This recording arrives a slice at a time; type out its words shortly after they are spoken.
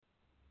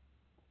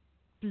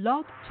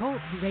Blog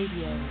Talk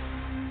Radio.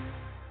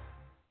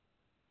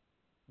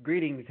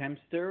 Greetings,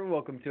 Hempster.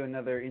 Welcome to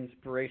another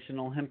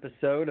inspirational hemp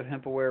episode of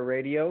Hemp Aware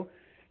Radio.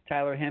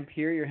 Tyler Hemp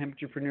here, your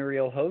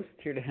hemp-entrepreneurial host,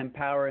 here to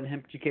empower and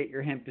hemp-educate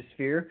your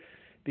hemposphere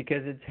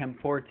because it's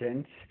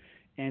important.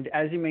 And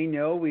as you may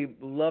know, we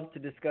love to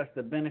discuss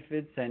the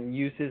benefits and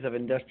uses of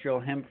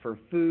industrial hemp for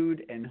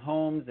food and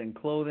homes and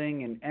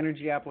clothing and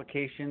energy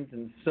applications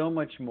and so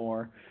much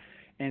more.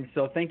 And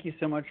so thank you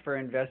so much for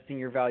investing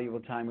your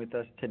valuable time with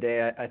us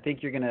today. I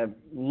think you're going to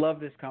love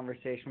this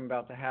conversation I'm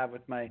about to have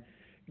with my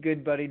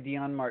good buddy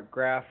Dion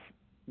Markgraaff,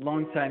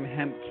 longtime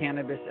hemp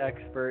cannabis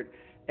expert,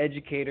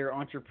 educator,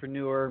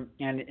 entrepreneur,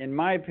 and in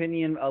my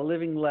opinion, a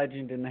living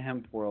legend in the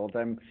hemp world.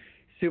 I'm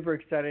super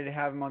excited to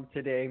have him on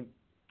today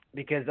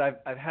because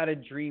I've had a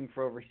dream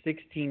for over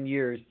 16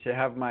 years to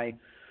have my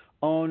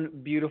own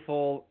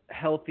beautiful,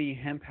 healthy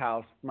hemp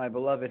house, my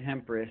beloved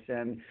Hempress,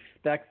 and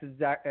that's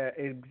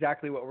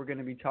exactly what we're going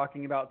to be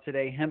talking about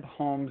today, hemp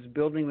homes,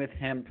 building with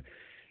hemp.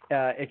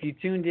 If you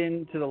tuned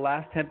in to the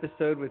last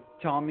episode with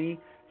Tommy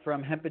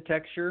from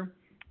Hempitecture,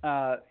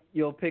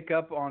 you'll pick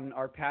up on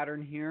our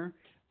pattern here.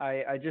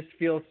 I just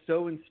feel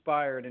so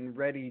inspired and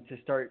ready to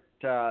start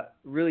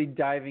really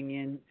diving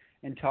in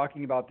and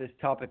talking about this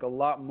topic a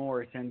lot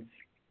more since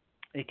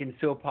it can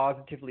so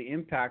positively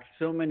impact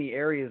so many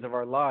areas of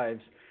our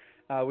lives,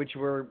 which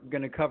we're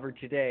going to cover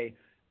today.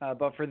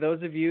 But for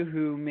those of you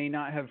who may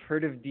not have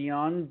heard of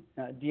Dion,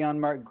 Dion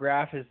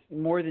Markgraaff has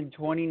more than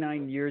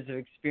 29 years of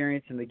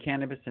experience in the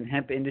cannabis and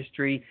hemp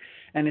industry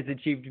and has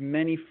achieved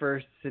many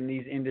firsts in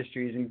these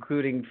industries,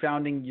 including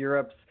founding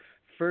Europe's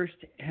first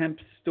hemp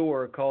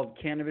store called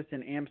Cannabis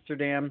in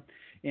Amsterdam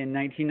in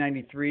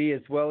 1993,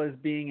 as well as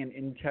being an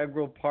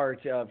integral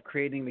part of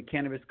creating the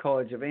Cannabis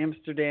College of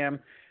Amsterdam.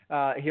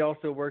 He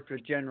also worked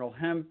with General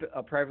Hemp,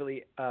 a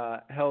privately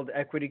held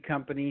equity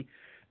company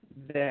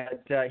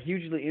that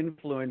hugely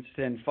influenced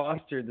and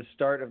fostered the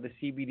start of the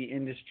CBD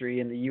industry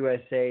in the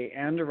USA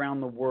and around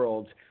the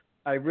world.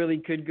 I really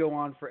could go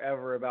on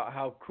forever about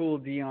how cool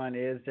Dion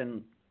is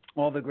and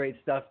all the great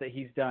stuff that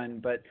he's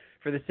done, but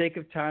for the sake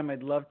of time,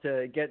 I'd love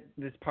to get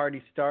this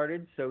party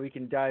started so we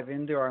can dive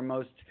into our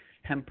most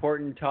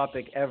important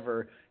topic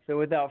ever. So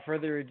without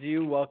further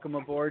ado, welcome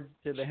aboard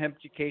to the Hemp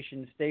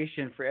Education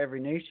Station for Every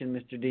Nation,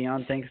 Mr.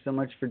 Dion. Thanks so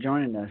much for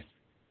joining us.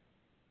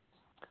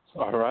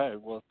 All right.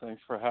 Well,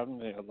 thanks for having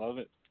me. I love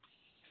it.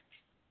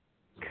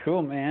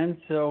 Cool, man.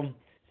 So,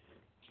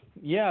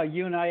 yeah,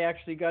 you and I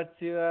actually got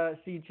to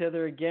see each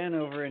other again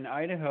over in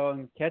Idaho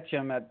and catch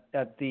him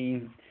at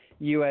the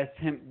U.S.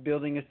 Hemp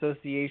Building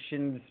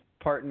Association's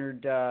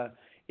partnered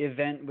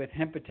event with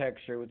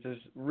Hempitecture, which is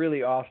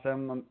really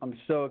awesome. I'm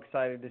so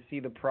excited to see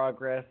the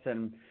progress,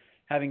 and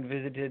having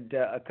visited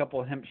a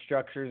couple of hemp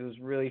structures was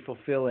really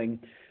fulfilling.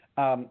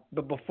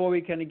 But before we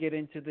kind of get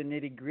into the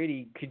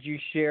nitty-gritty, could you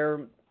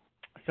share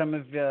some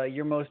of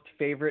your most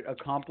favorite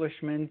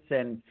accomplishments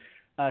and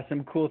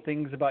some cool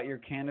things about your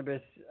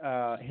cannabis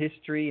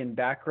history and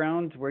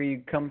background, where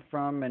you come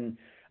from? And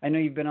I know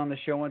you've been on the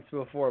show once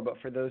before, but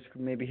for those who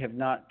maybe have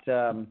not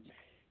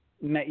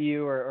met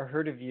you or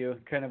heard of you,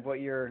 kind of what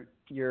your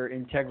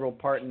integral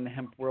part in the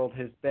hemp world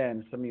has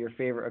been, some of your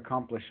favorite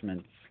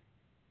accomplishments.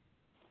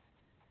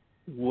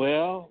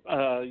 Well,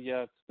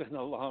 yeah, it's been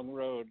a long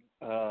road,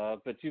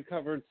 but you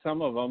covered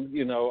some of them.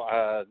 You know,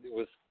 it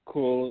was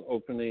cool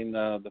opening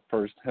the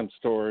first hemp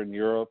store in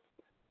Europe,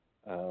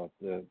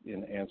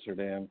 in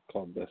Amsterdam,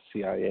 called the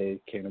CIA,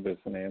 Cannabis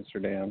in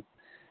Amsterdam.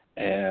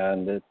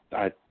 And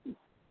I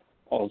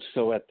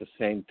also at the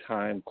same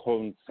time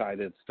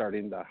coincided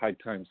starting the High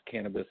Times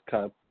Cannabis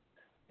Cup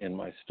in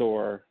my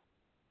store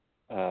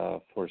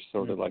for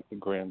sort of like the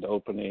grand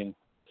opening.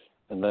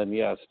 And then,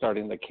 yeah,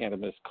 starting the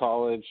Cannabis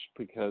College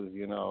because,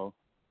 you know,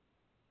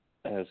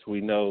 as we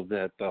know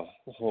that the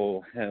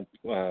whole hemp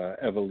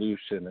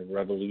evolution and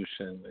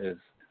revolution is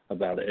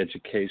about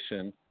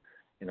education.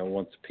 You know,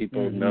 once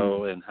people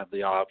know and have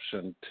the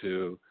option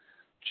to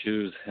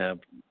choose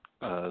hemp,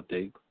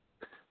 they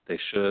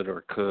should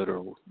or could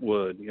or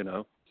would, you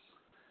know.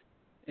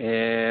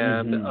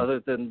 And other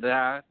than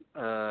that,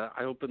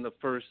 I opened the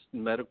first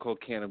medical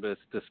cannabis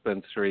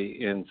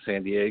dispensary in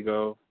San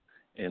Diego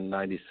in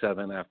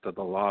 97 after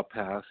the law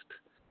passed.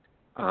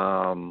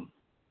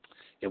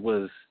 It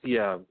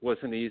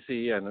wasn't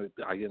easy, and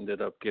I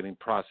ended up getting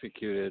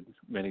prosecuted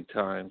many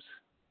times.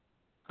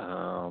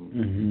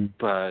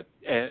 But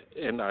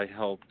I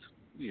helped,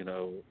 you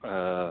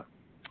know,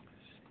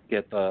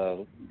 get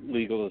the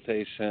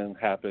legalization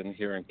happen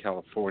here in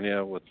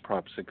California with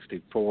Prop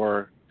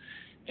 64,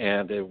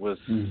 and it was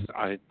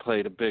I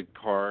played a big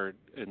part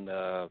in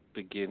the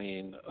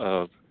beginning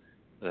of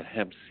the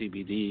hemp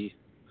CBD.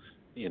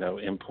 You know,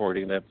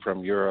 importing it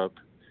from Europe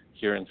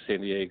here in San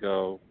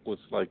Diego was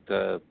like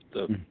the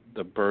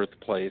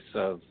birthplace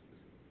of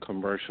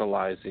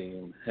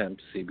commercializing hemp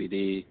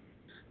CBD.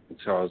 And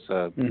so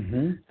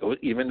it was,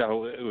 even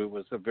though it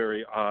was a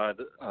very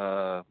odd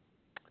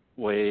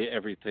way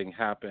everything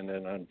happened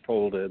and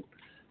unfolded,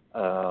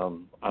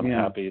 I'm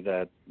happy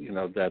that, you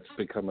know, that's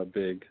become a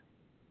big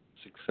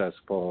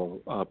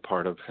successful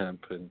part of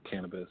hemp and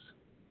cannabis.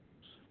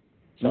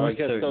 So Most I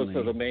guess certainly.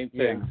 those are the main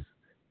Yeah. things.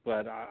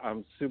 But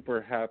I'm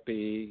super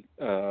happy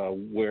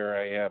where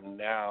I am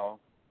now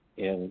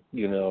in,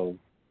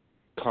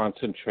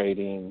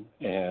 concentrating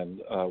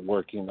and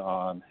working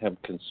on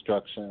hemp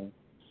construction.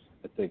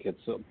 I think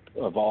it's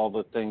of all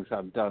the things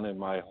I've done in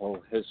my whole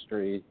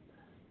history,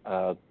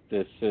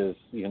 this is,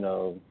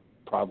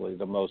 probably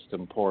the most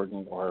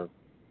important, or,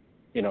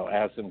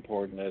 as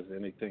important as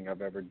anything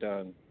I've ever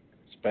done,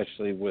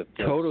 especially with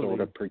the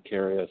sort of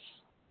precarious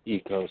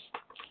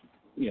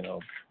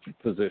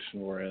position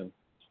we're in.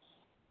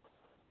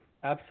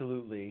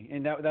 Absolutely.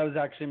 And that was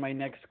actually my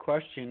next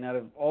question. Out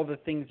of all the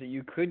things that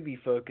you could be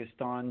focused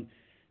on,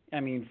 I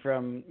mean,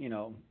 from,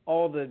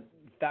 all the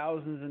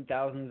thousands and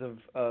thousands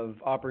of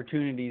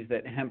opportunities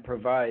that hemp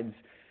provides,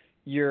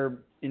 you're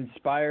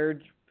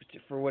inspired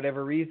for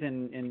whatever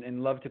reason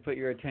and love to put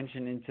your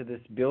attention into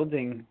this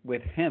building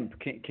with hemp.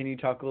 Can you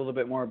talk a little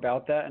bit more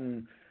about that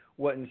and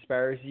what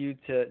inspires you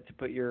to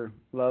put your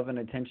love and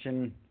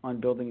attention on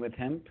building with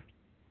hemp?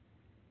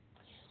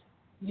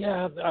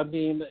 Yeah, I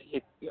mean,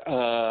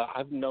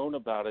 I've known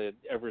about it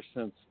ever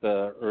since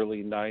the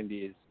early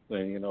 90s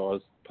when, I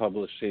was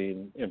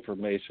publishing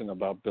information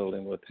about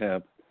building with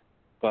hemp.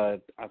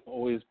 But I've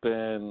always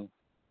been,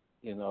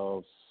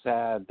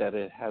 sad that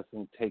it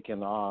hasn't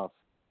taken off.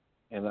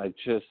 And I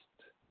just,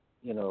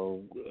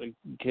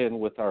 again,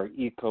 with our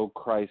eco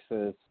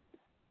crisis,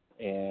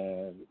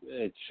 and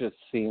it just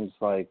seems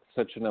like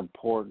such an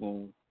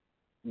important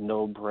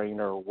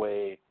no-brainer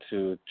way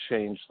to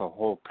change the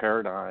whole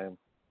paradigm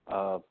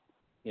of,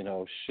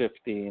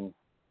 shifting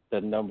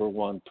the number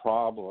one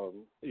problem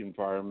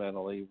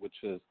environmentally,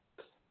 which is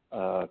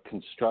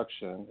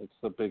construction. It's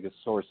the biggest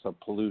source of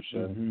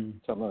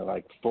pollution. Something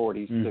like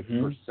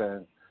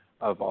 46%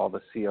 of all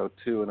the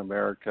CO2 in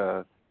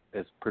America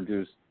is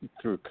produced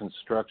through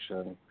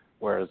construction,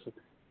 whereas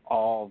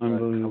all the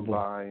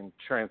combined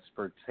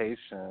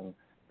transportation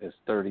is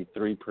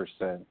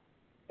 33%.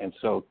 And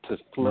so to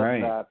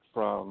flip that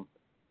from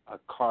a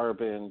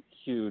carbon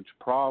huge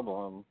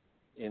problem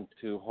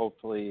into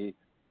hopefully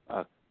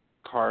a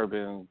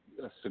carbon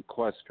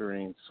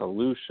sequestering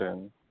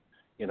solution,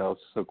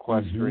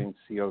 sequestering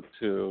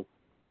CO2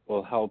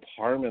 will help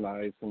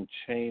harmonize and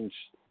change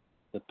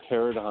the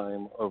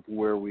paradigm of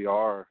where we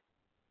are.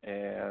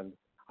 And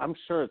I'm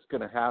sure it's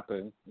going to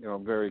happen.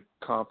 I'm very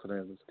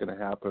confident it's going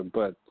to happen,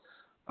 but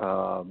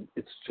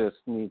it just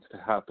needs to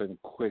happen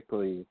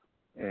quickly,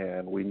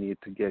 and we need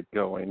to get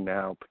going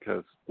now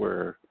because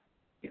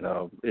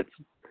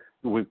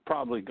we've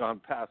probably gone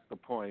past the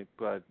point,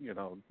 but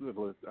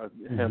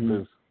hemp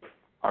is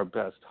our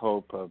best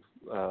hope of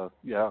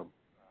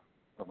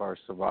our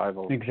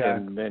survival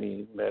and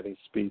many, many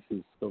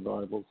species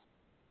survivals.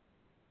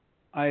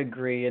 I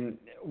agree. And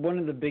one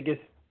of the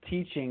biggest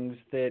teachings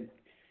that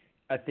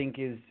I think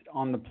is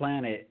on the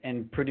planet,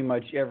 and pretty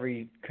much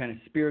every kind of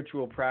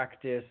spiritual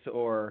practice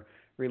or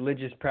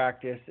religious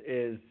practice,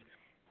 is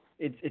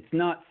it's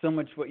not so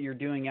much what you're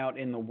doing out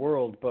in the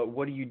world, but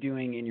what are you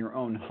doing in your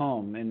own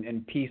home?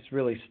 And peace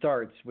really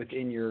starts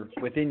within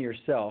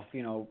yourself.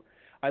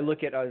 I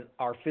look at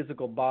our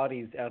physical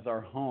bodies as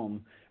our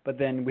home, but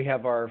then we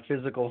have our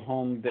physical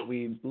home that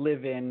we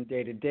live in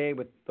day to day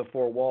with the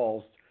four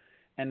walls,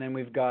 and then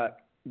we've got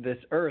this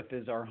earth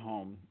as our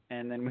home,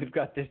 and then we've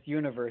got this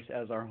universe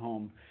as our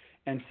home.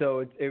 And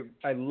so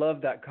I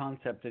love that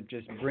concept of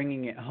just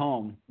bringing it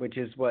home, which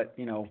is what,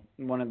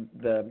 one of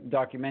the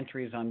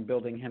documentaries on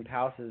building hemp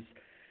houses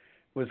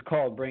was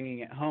called, Bringing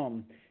It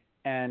Home.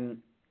 And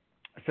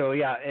so,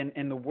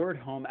 and the word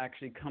home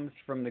actually comes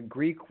from the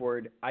Greek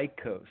word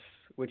oikos,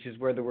 which is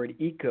where the word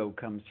eco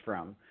comes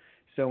from.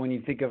 So when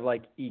you think of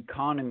like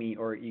economy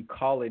or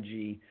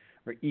ecology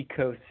or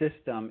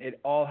ecosystem,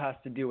 it all has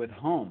to do with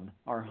home,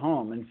 our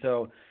home. And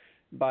so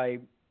by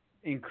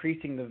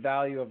increasing the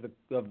value of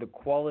the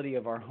quality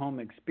of our home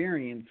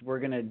experience, we're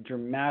going to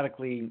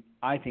dramatically,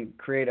 I think,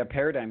 create a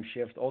paradigm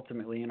shift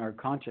ultimately in our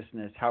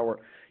consciousness, how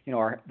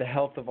we're, the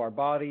health of our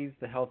bodies,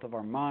 the health of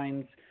our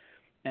minds,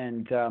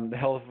 and the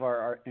health of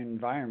our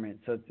environment.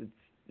 So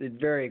it's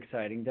very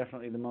exciting,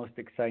 definitely the most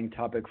exciting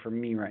topic for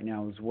me right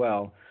now as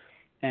well.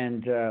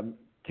 And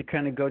to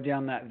kind of go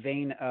down that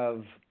vein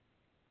of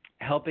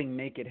helping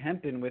make it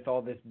hempen with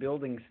all this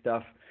building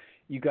stuff,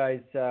 you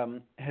guys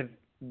have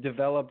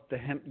developed the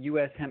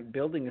U.S. Hemp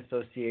Building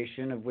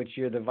Association, of which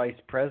you're the vice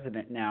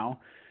president now,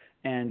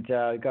 and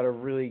got a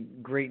really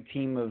great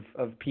team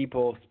of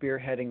people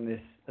spearheading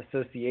this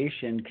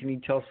association. Can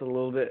you tell us a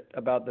little bit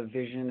about the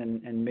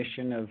vision and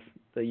mission of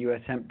the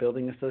U.S. Hemp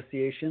Building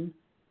Association?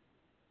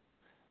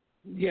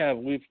 Yeah,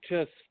 we've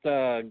just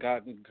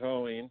gotten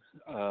going.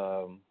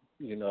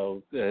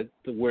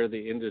 Where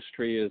the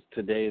industry is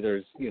today,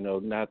 there's,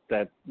 not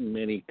that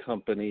many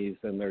companies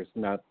and there's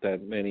not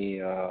that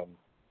many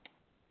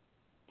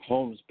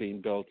homes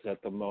being built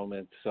at the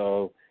moment.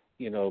 So,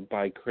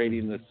 by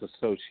creating this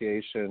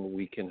association,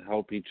 we can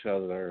help each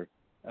other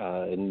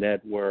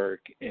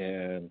network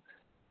and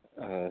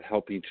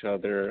help each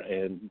other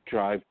and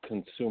drive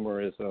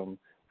consumerism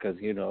because,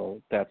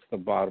 that's the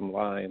bottom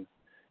line.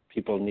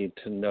 People need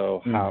to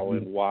know how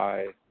and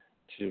why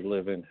to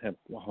live in hemp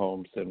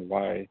homes and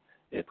why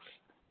it's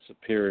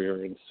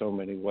superior in so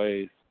many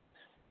ways.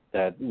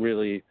 That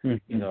really,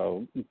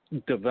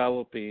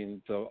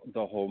 developing the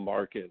whole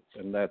market,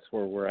 and that's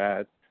where we're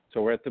at.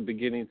 So we're at the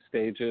beginning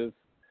stages,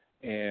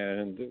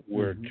 and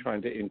we're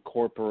trying to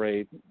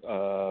incorporate,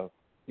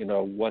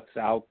 what's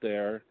out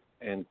there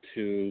and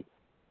to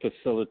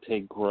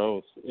facilitate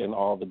growth in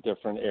all the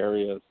different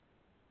areas.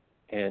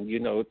 And,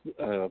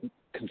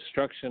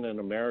 construction in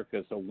America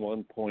is a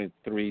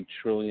 $1.3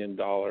 trillion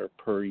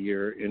per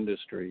year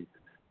industry.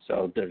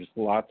 So there's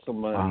lots of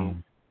money,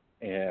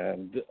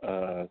 and,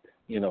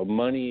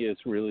 money is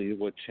really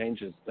what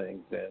changes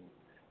things. And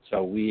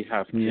so we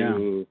have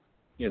to,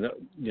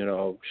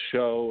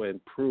 show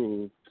and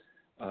prove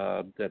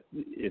that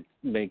it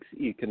makes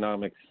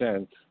economic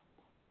sense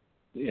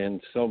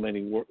in so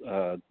many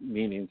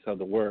meanings of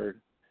the word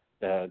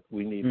that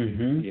we need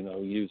to,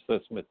 use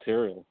this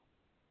material.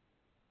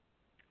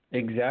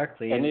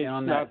 Exactly. And it's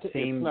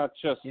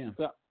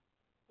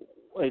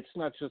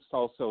not just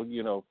also,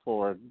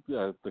 for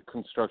the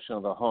construction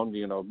of the home,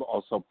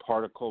 also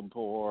particle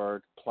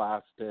board,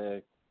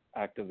 plastic,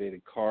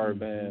 activated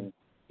carbon,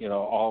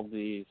 all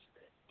these.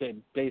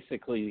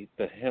 Basically,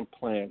 the hemp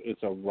plant is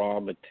a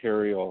raw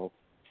material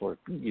for,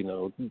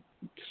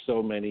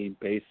 so many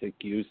basic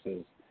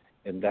uses.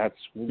 And that's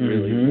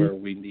really where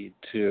we need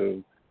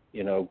to,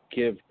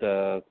 give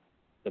the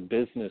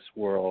business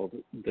world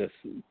this,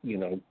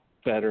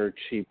 better,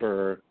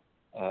 cheaper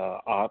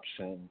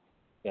option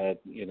that,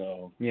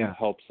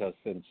 helps us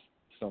in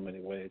so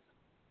many ways.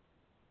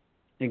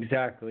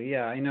 Exactly.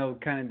 Yeah, I know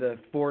kind of the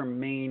four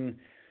main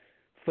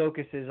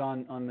focuses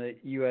on the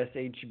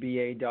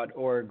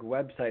ushba.org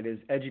website is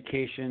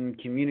education,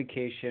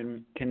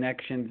 communication,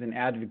 connections, and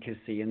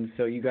advocacy. And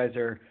so you guys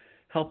are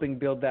helping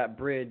build that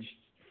bridge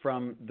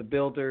from the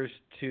builders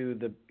to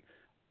the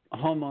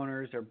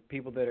homeowners or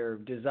people that are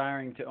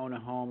desiring to own a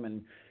home,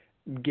 and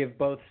give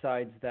both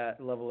sides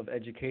that level of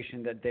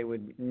education that they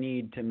would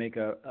need to make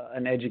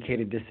an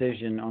educated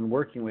decision on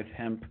working with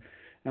hemp.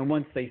 And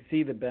once they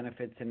see the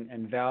benefits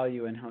and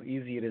value and how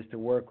easy it is to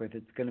work with,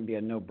 it's going to be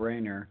a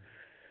no-brainer.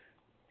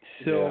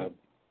 So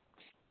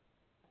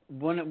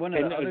one of the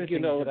other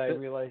things that I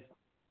realized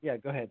 –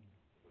 go ahead.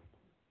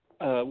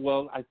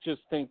 Well, I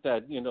just think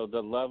that,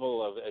 the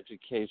level of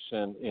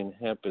education in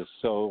hemp is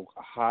so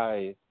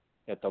high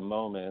at the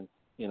moment,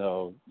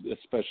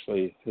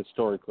 especially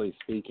historically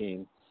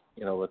speaking,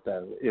 with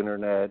the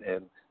internet,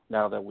 and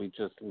now that we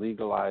just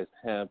legalized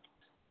hemp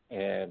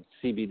and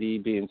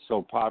CBD being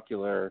so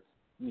popular,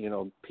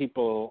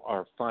 people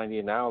are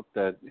finding out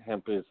that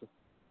hemp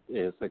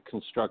is a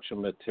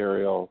construction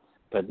material,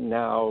 but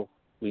now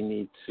we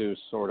need to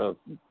sort of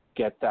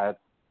get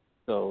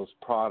those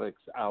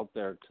products out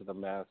there to the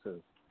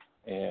masses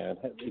and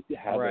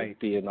have it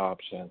be an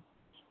option.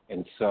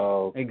 And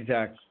so,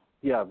 exactly.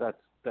 Yeah,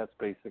 that's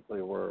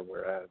basically where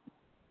we're at.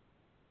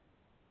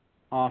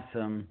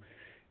 Awesome.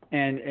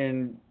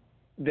 And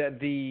that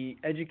the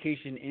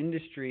education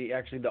industry,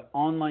 actually the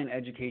online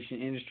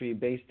education industry,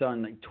 based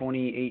on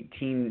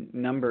 2018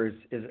 numbers,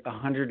 is a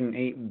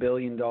 $108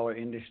 billion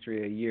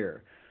industry a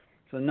year.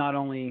 So not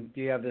only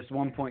do you have this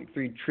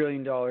 $1.3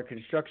 trillion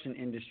construction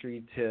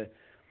industry to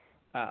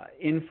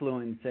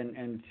influence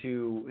and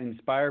to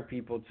inspire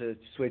people to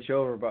switch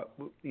over, but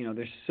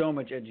there's so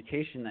much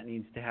education that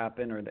needs to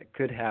happen or that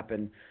could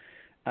happen.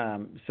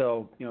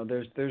 So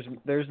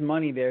there's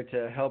money there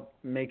to help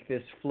make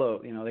this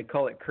float. They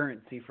call it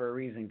currency for a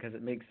reason, because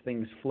it makes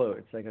things float.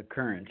 It's like a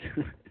current.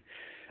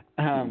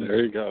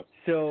 There you go.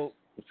 So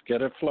let's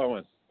get it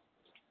flowing.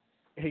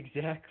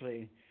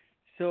 Exactly.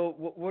 So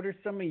what are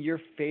some of your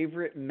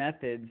favorite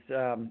methods?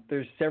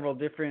 There's several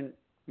different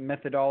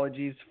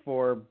methodologies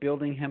for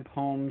building hemp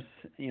homes.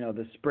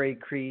 The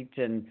spraycrete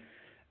and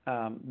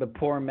the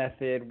pour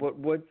method.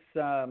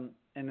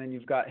 And then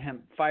you've got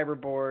hemp fiber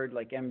board,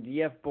 like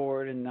MDF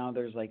board, and now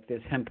there's like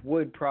this hemp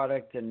wood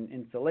product and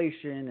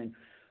insulation. And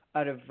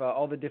out of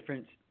all the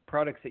different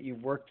products that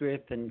you've worked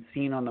with and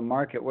seen on the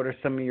market, what are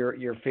some of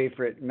your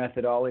favorite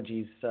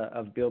methodologies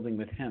of building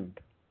with hemp?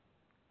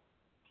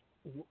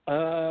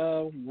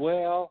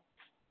 Well,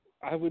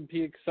 I would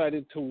be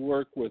excited to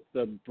work with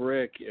the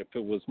brick if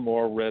it was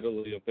more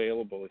readily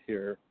available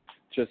here,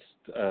 just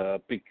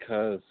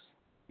because,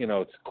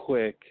 it's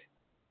quick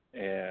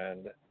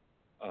and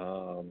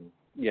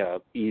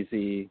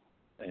easy,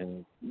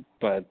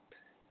 but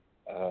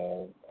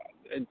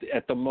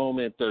at the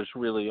moment there's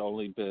really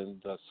only been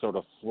the sort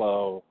of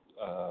flow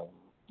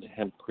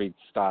hempcrete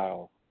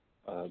style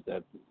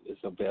that is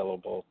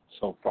available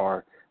so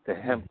far. The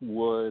hemp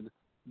wood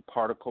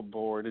particle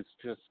board has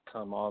just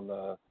come on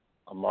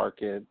a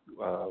market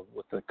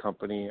with a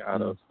company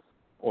out of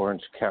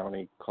Orange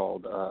County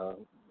called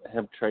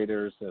Hemp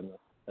Traders, and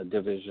a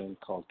division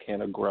called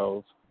Canna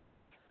Grove.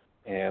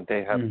 And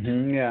they have,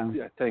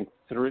 I think,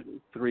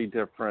 three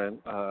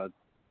different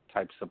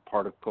types of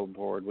particle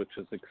board, which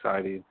is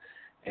exciting.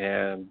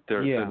 And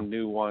there's a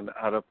new one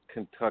out of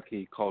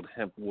Kentucky called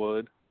Hemp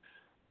Wood,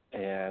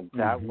 and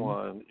that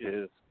one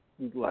is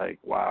like,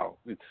 wow.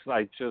 It's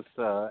I just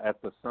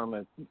at the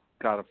summit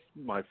got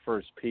my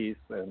first piece,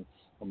 and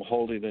I'm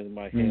holding it in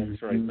my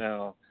hands right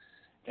now,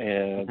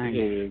 and Nice.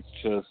 it is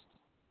just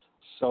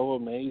so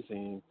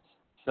amazing.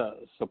 So,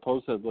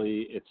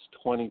 supposedly, it's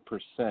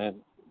 20%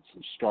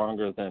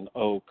 stronger than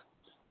oak,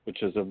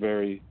 which is a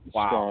very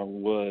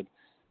strong wood,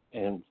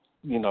 and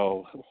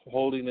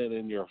holding it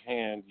in your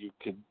hand, you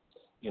could,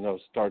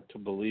 start to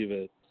believe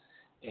it.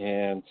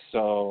 And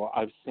so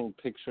I've seen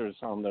pictures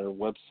on their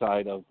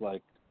website of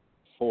like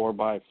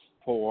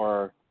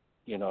 4x4,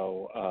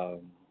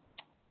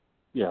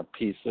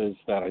 pieces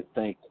that I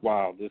think,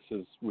 wow, this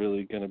is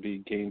really going to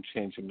be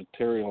game-changing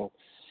material.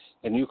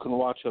 And you can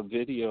watch a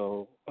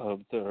video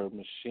of their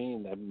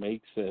machine that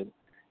makes it,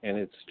 and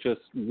it's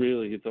just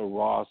really the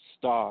raw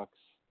stalks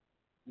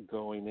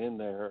going in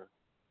there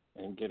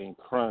and getting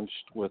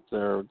crunched with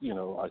their,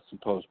 I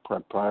suppose,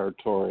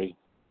 proprietary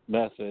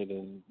method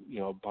and,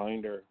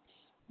 binder.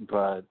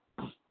 But,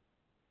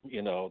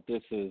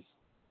 this is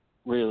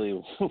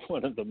really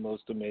one of the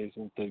most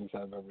amazing things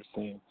I've ever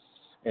seen.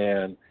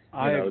 And,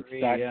 I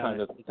agree, it's that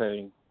kind of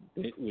thing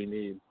we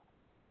need.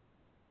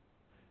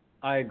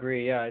 I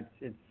agree. Yeah,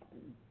 it's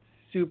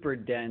super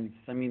dense.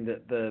 I mean,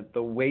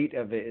 the weight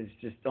of it is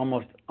just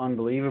almost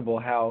unbelievable.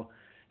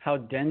 How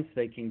dense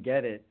they can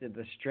get it.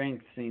 The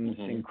strength seems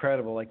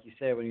incredible. Like you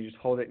said, when you just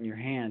hold it in your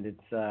hand,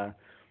 it's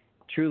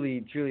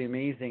truly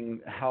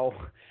amazing how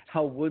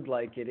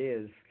wood-like it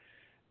is.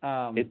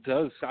 It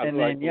does. I'm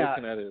looking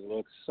at it. It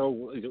looks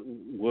so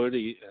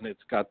woody, and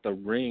it's got the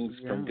rings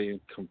from being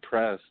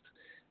compressed.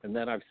 And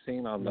then I've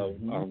seen on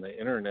the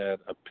internet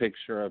a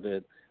picture of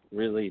it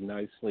really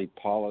nicely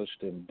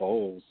polished in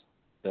bowls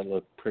that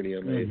look pretty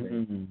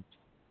amazing.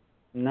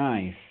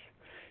 Nice.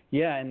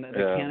 Yeah, and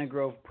the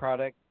Cannagrove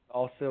product,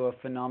 also a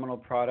phenomenal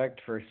product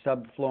for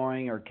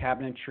subflooring or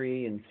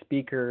cabinetry and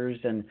speakers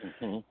and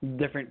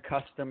different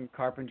custom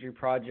carpentry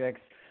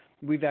projects.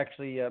 We've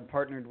actually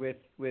partnered with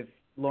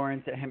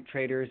Lawrence at Hemp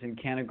Traders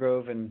and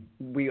Cannagrove, and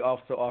we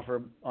also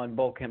offer on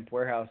Bulk Hemp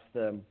Warehouse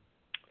the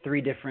 3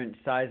 different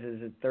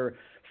sizes. They're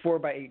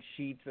 4x8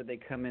 sheets, but they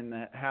come in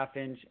the 1/2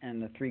 inch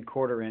and the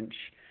 3/4 inch.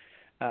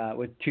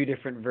 With 2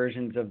 different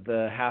versions of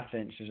the 1/2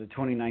 inch. There's a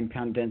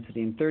 29-pound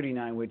density and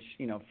 39, which,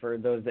 for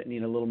those that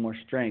need a little more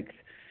strength.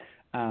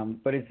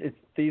 But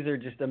these are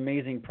just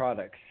amazing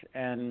products,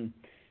 and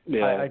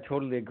I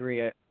totally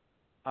agree.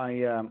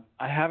 I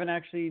haven't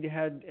actually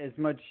had as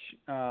much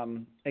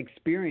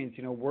experience,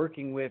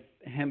 working with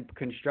hemp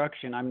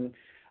construction.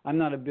 I'm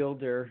not a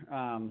builder,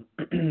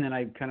 and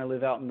I kind of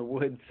live out in the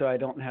woods, so I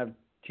don't have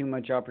too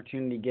much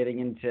opportunity getting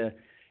into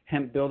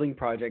hemp building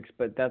projects.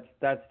 But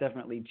that's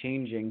definitely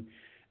changing.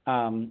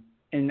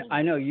 And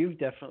I know you've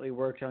definitely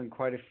worked on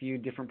quite a few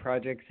different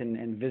projects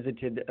and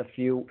visited a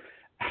few.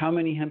 How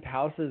many hemp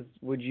houses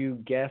would you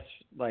guess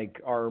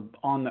are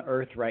on the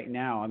earth right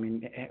now? I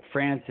mean,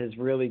 France has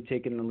really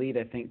taken the lead,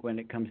 I think, when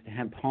it comes to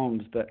hemp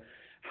homes. But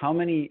how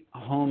many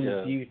homes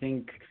do you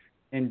think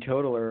in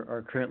total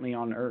are currently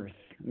on earth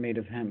made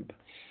of hemp?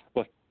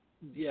 Well,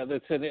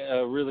 that's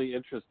a really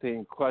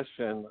interesting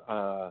question.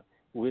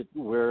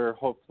 We're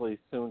hopefully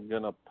soon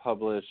going to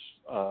publish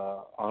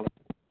on.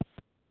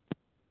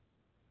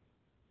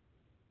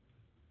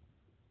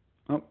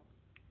 Oh,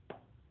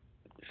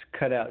 just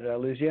cut out. Did I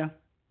lose you?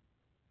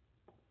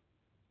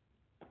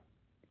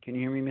 Can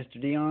you hear me,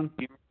 Mr. Dion?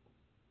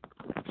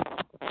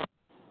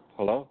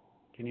 Hello?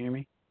 Can you hear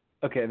me?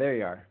 Okay, there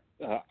you are.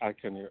 I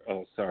can hear.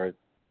 Oh, sorry.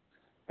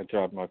 I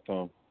dropped my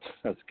phone.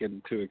 I was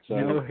getting too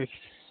excited. No worries.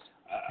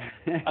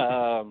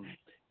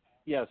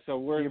 So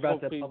we're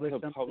about hoping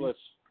to publish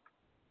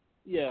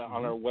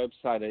on our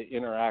website an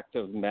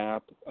interactive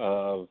map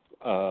of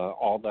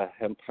all the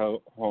hemp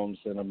homes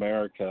in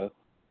America,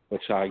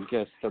 which I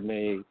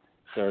guesstimate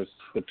there's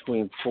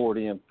between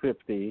 40 and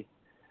 50.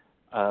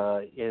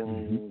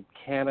 In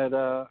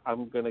Canada,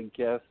 I'm going to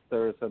guess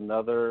there's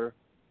another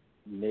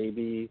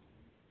maybe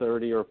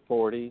 30 or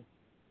 40.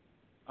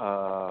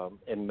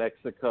 In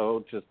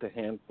Mexico, just a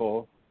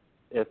handful,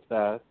 if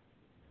that.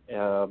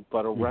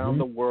 But around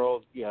the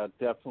world,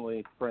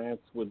 definitely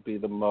France would be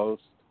the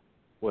most.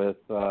 With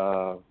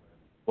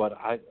what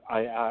I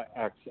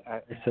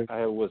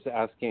was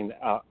asking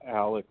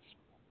Alex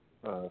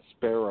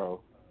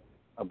Sparrow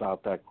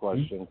about that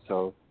question.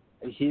 So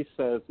he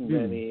says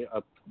many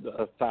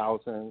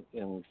 1,000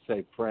 in,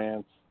 say,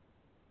 France,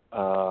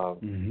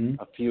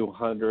 a few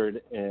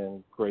hundred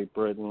in Great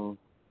Britain,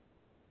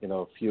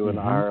 a few in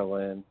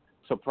Ireland.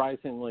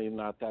 Surprisingly,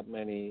 not that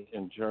many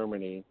in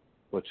Germany,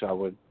 which I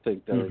would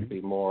think there would be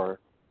more.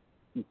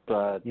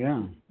 But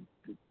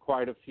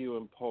quite a few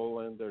in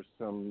Poland. There's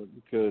some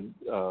good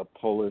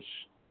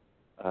Polish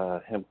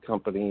hemp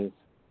companies.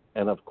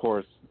 And, of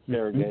course,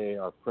 Sergey,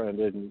 our friend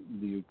in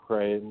the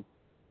Ukraine,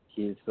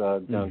 he's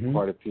done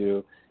quite a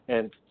few.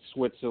 And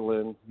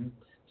Switzerland.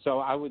 So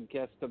I would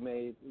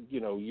guesstimate,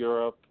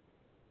 Europe,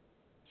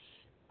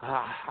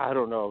 I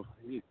don't know,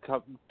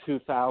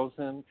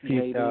 2,000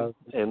 maybe.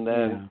 And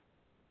then,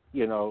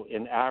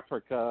 in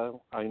Africa,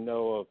 I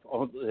know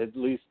of at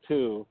least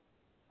 2,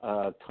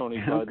 Tony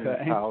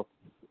Budden's house.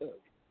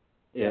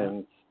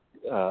 in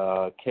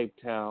Cape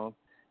Town,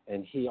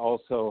 and he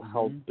also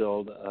helped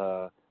build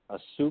a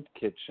soup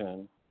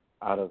kitchen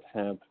out of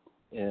hemp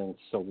in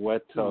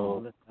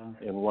Soweto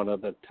in one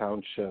of the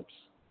townships.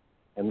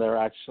 And they're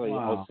actually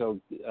also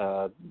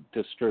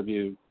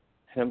distribute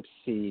hemp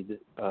seed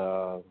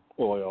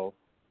oil,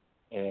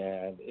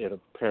 and it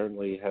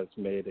apparently has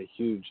made a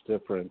huge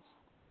difference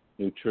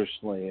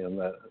nutritionally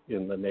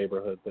in the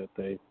neighborhood that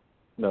they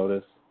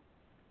notice.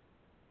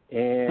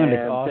 And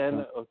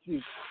then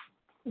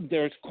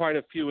there's quite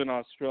a few in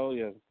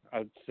Australia.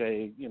 I'd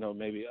say,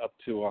 maybe up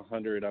to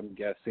 100, I'm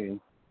guessing,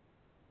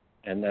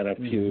 and then a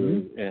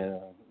few in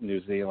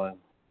New Zealand.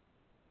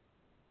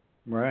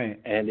 Right.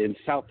 And in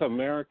South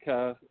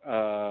America,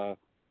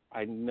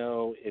 I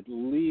know at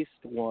least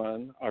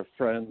one, our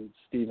friend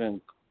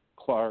Stephen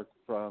Clark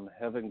from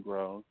Heaven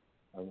Grown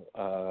in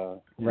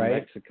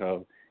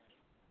Mexico.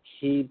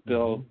 He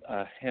built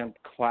a hemp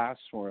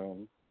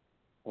classroom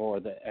for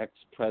the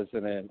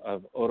ex-president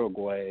of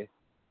Uruguay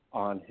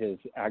on his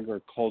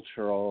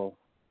agricultural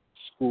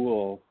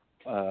school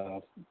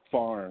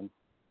farm.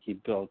 He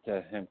built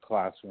a hemp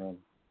classroom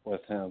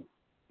with him.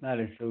 That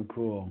is so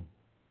cool.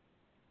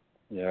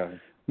 Yeah.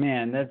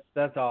 Man,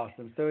 that's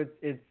awesome. So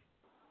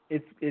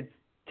it's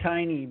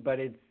tiny, but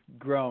it's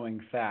growing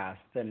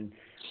fast, and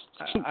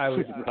I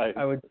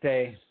would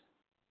say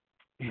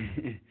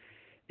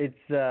it's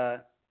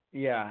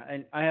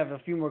and I have a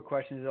few more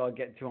questions that I'll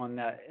get to on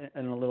that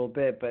in a little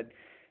bit. But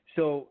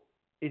so,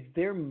 is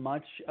there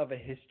much of a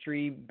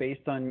history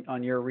based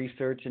on your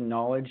research and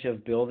knowledge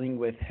of building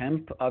with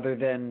hemp, other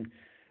than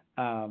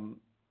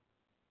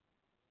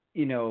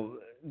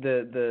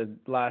the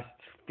last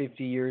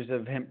 50 years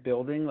of hemp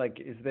building? Like,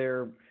 is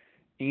there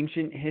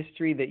ancient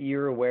history that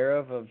you're aware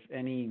of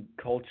any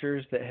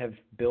cultures that have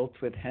built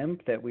with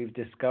hemp that we've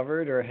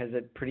discovered, or has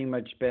it pretty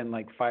much been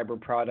like fiber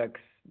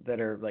products that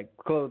are like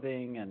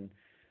clothing and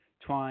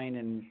twine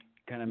and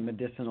kind of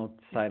medicinal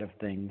side of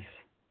things?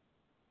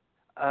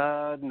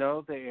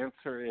 No, the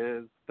answer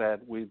is that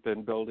we've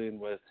been building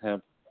with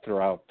hemp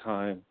throughout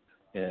time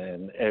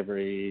in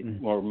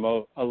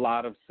a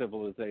lot of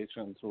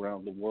civilizations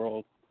around the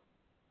world,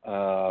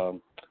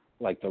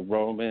 like the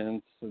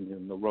Romans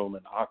and the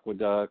Roman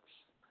aqueducts.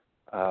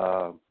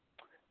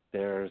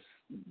 There's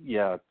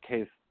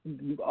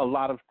a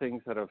lot of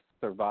things that have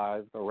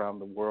survived around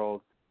the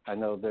world. I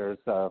know there's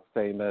a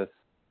famous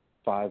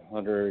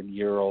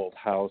 500-year-old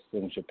house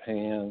in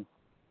Japan,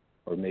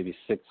 or maybe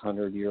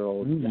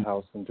 600-year-old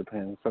house in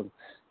Japan. So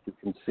you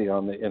can see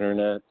on the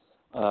internet.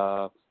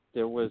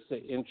 There was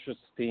an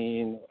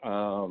interesting,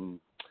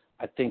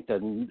 I think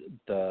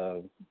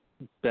the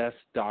best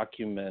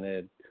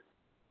documented,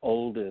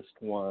 oldest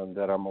one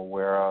that I'm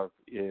aware of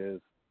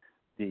is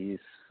these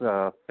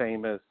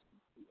famous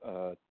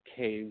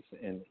caves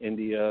in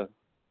India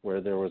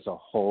where there was a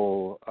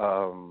whole,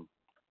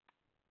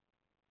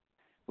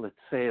 let's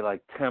say,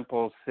 like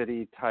temple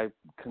city type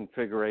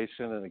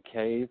configuration in a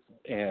cave,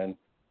 and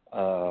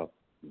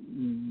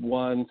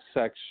one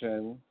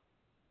section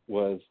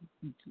was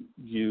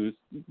used,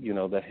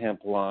 the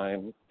hemp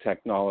lime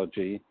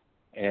technology,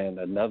 and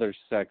another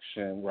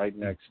section right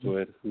next to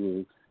it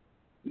who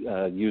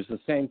used the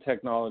same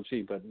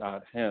technology but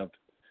not hemp.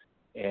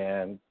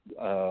 And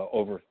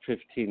over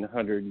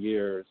 1,500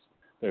 years,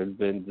 there's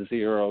been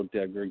zero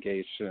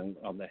degradation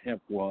on the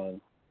hemp one,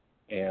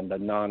 and the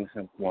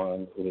non-hemp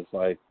one was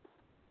like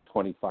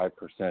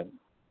 25%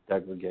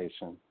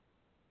 degradation.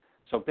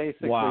 So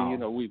basically,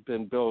 we've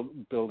been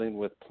building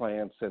with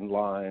plants and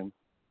lime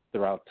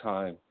throughout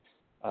time.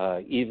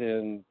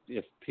 Even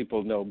if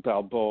people know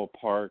Balboa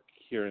Park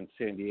here in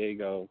San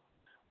Diego,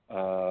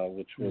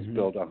 which was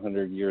built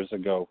 100 years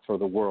ago for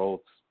the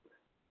World's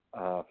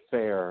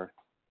Fair,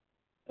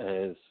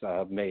 is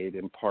made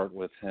in part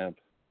with hemp.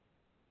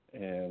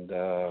 And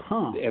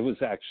it was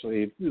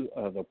actually,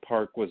 the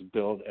park was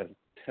built as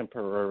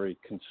temporary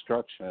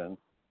construction,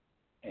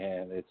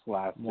 and it's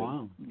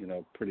lasted,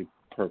 pretty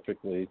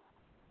perfectly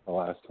the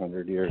last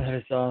 100 years. That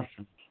is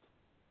awesome.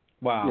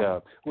 Wow. Yeah,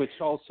 which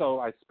also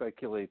I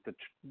speculate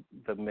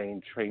the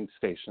main train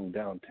station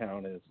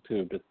downtown is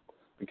too,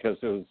 because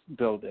it was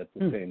built at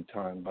the same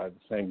time by the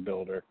same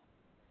builder.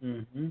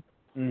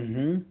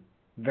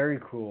 Very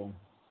cool.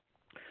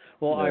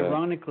 Well,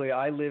 ironically,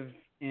 I live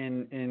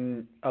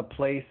in a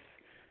place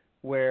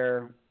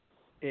where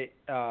it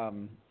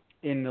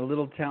in the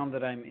little town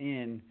that I'm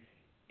in,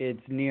 it's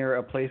near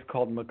a place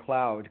called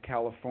McLeod,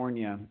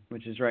 California,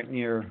 which is right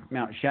near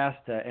Mount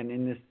Shasta. And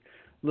in this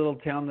little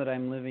town that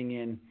I'm living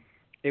in,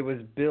 it was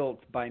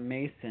built by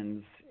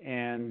Masons,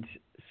 and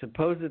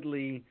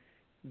supposedly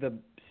the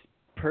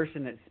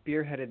person that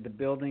spearheaded the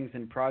buildings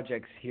and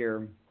projects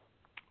here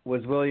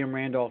was William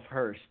Randolph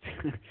Hearst.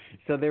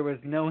 So there was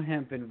no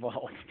hemp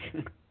involved.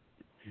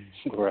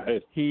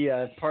 Right. He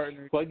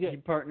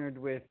partnered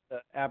with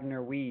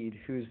Abner Weed,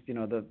 who's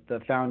the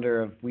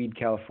founder of Weed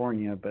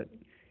California. But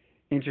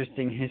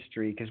interesting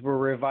history, because we're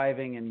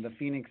reviving and the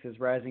phoenix is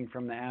rising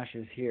from the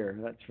ashes here.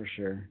 That's for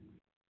sure.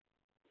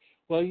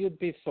 Well, you'd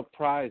be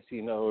surprised.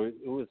 It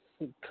was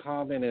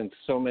common in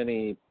so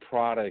many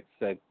products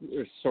that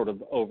are sort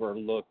of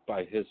overlooked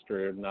by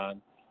history or not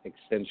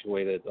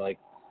accentuated. Like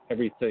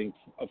everything,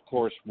 of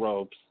course,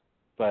 ropes,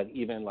 but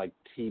even like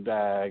tea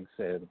bags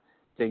and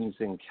things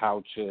in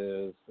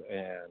couches,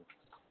 and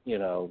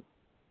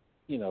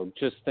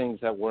just things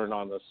that weren't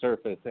on the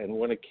surface. And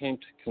when it came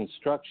to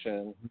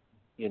construction,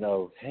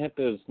 hemp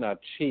is not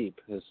cheap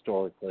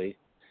historically,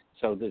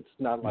 so it's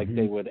not like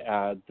they would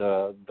add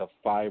the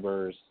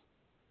fibers,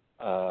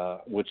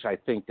 which I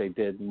think they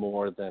did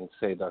more than,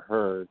 say, the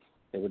herd.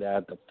 They would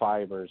add the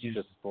fibers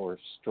just for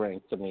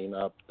strengthening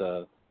up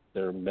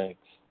their mix.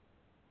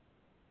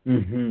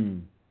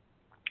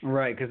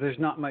 Right, because there's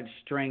not much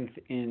strength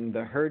in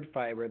the herd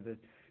fiber. The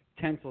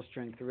tensile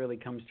strength really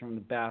comes from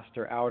the bast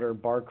or outer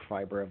bark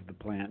fiber of the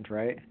plant,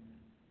 right?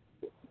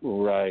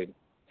 Right.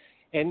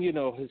 And,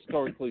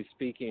 historically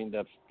speaking,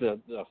 the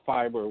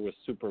fiber was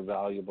super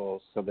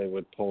valuable, so they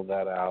would pull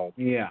that out.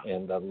 Yeah.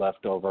 And the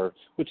leftover,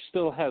 which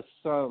still has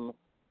some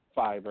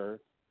fiber.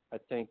 I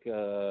think,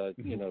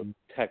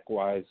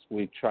 tech-wise,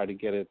 we try to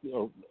get it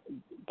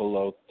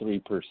below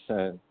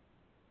 3%.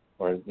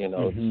 Or,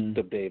 it's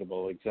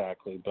debatable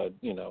exactly, but,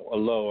 a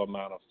low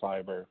amount of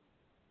fiber.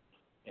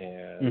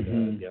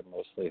 And,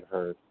 mostly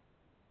herd.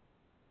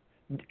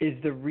 Is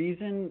the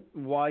reason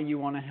why you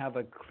want to have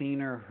a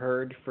cleaner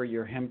herd for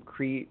your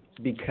hempcrete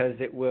because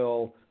it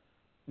will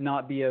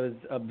not be as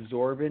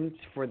absorbent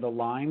for the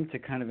lime to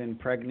kind of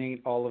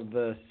impregnate all of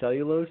the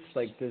cellulose?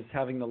 Like, does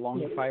having the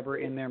long fiber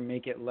in there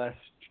make it less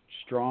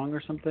strong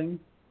or something?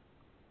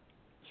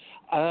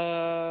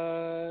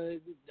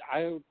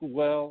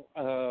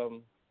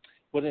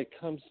 When it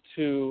comes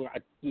to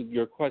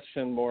your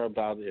question more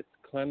about its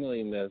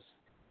cleanliness,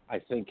 I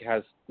think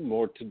has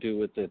more to do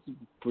with its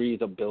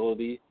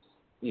breathability,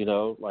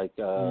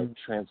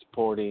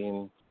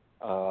 transporting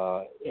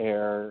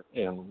air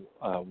and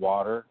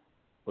water,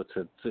 which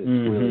it's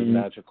really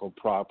magical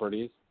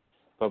properties.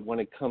 But when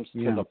it comes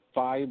to the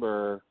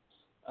fiber,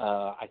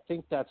 I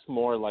think that's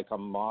more like a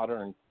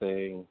modern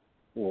thing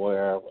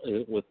where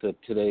with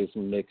today's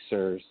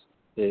mixers,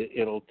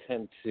 it'll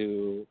tend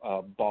to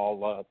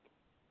ball up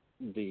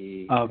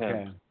the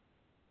hemp,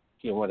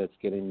 when it's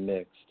getting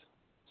mixed.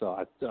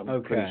 So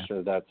I'm pretty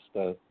sure that's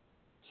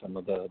some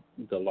of the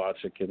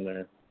logic in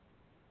there.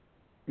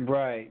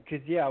 Right,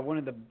 because one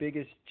of the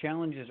biggest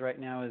challenges right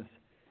now is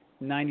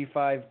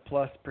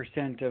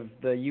 95+% of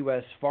the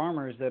U.S.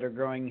 farmers that are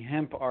growing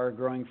hemp are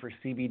growing for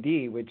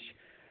CBD, which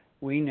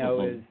we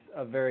know is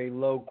a very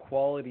low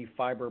quality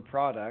fiber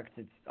product.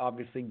 It's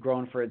obviously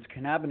grown for its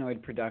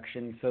cannabinoid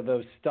production, so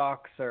those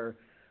stalks are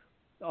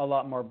a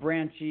lot more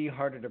branchy,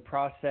 harder to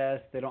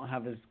process. They don't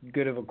have as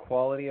good of a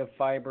quality of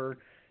fiber.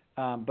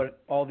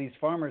 But all these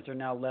farmers are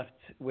now left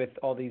with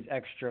all these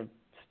extra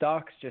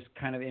stalks just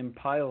kind of in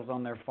piles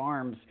on their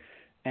farms.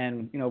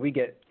 And, we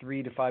get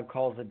 3 to 5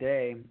 calls a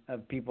day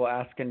of people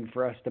asking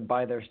for us to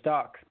buy their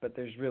stalks, but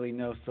there's really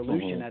no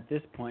solution at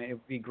this point. It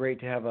would be great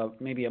to have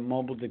maybe a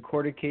mobile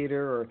decorticator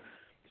or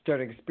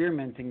start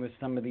experimenting with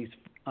some of these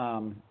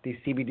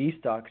CBD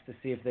stalks to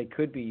see if they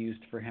could be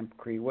used for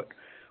hempcrete.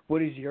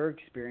 What is your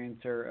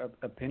experience or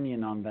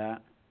opinion on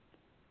that?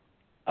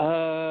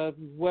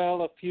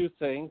 Well, a few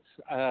things.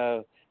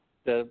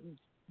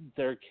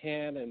 There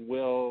can and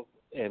will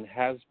and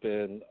has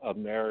been a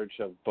marriage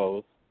of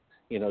both.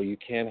 You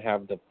can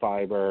have the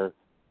fiber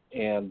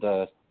and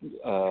the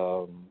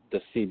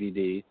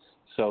CBD.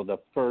 So the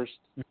first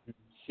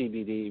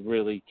CBD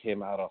really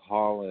came out of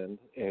Holland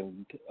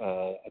and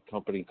a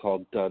company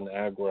called Dun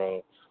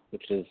Agro,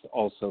 which is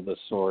also the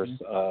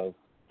source of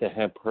the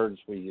hemp herds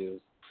we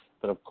use.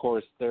 But of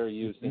course, they're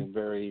using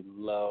very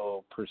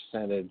low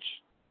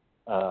percentage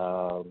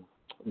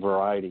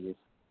varieties.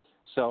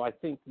 So I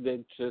think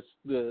that just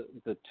the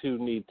two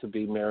need to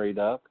be married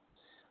up.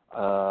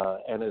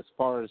 And as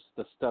far as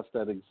the stuff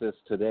that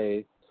exists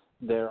today,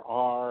 there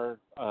are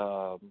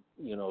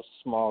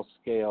small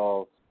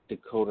scale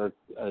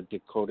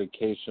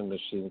decodification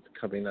machines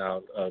coming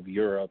out of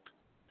Europe,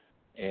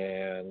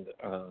 and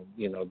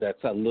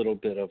that's a little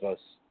bit of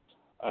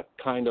a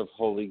kind of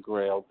holy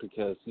grail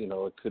because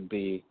it could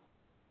be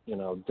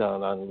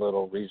done on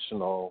little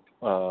regional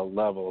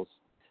levels.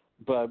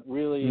 But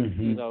really,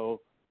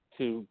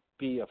 to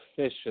be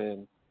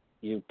efficient,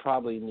 you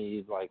probably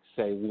need, like,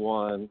 say,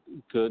 one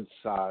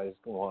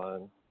good-sized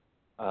one.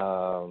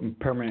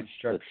 Permanent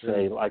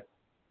structure. Let's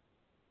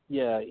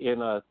say,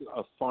 in a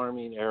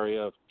farming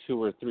area of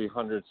 200 or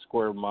 300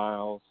 square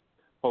miles.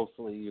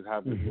 Hopefully, you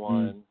have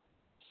one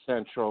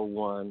central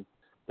one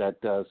that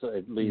does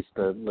at least,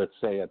 let's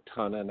say, a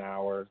ton an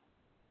hour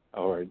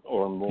or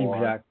more.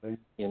 Exactly.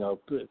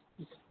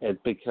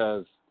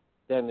 Because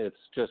then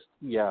it's just,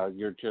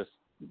 you're just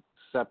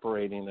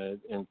separating it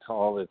into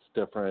all its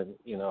different,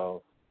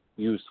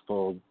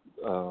 useful,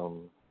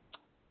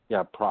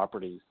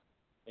 properties.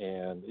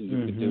 And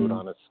you can do it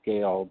on a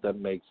scale that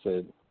makes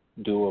it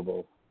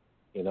doable.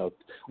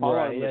 All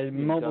right.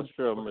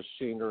 Industrial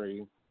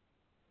machinery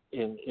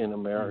in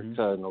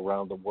America and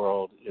around the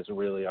world is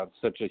really on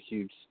such a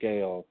huge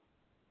scale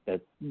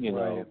that, you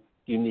know, Right.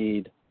 you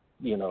need,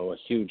 you know, a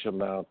huge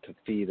amount to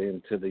feed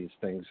into these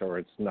things or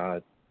it's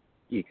not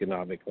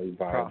economically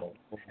viable.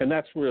 Profitable. And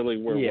that's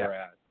really where Yeah. we're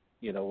at.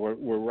 You know,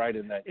 we're right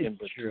in that It's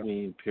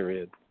in-between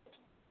period.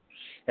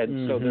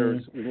 And so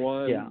there's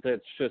one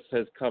that just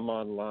has come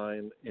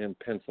online in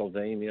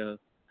Pennsylvania.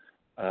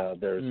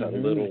 There's a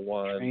little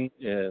one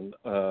in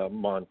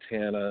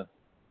Montana.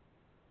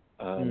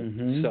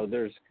 So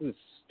there's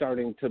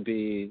starting to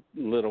be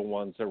little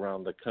ones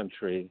around the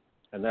country,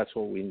 and that's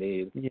what we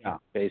need. Yeah.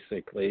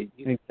 Basically,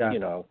 Exactly. you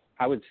know,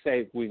 I would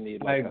say we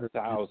need like agree.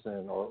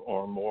 1,000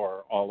 or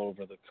more all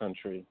over the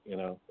country. You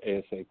know,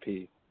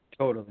 ASAP.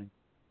 Totally.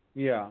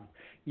 Yeah.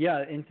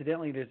 Yeah.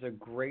 Incidentally, there's a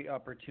great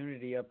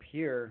opportunity up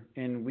here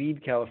in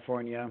Weed,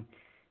 California.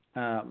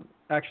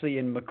 Actually,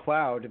 in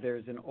McLeod,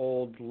 there's an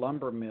old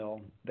lumber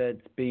mill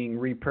that's being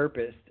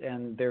repurposed,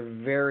 and they're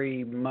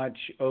very much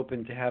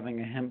open to having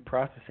a hemp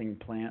processing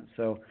plant.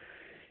 So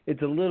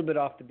it's a little bit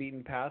off the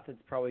beaten path.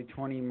 It's probably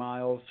 20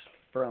 miles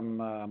from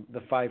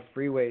the 5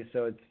 freeway,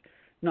 so it's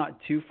not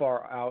too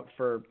far out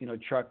for, you know,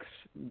 trucks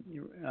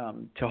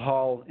to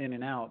haul in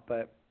and out.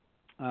 But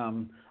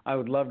I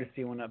would love to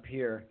see one up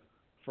here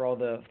for all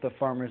the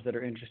farmers that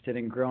are interested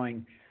in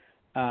growing,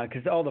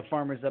 because all the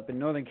farmers up in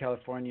Northern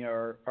California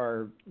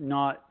are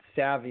not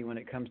savvy when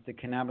it comes to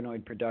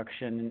cannabinoid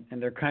production,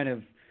 and they're kind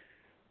of,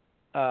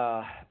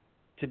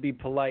 to be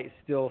polite,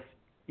 still,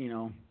 you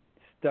know,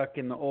 stuck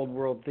in the old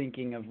world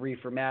thinking of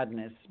reefer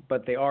madness,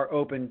 but they are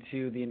open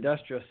to the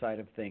industrial side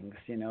of things.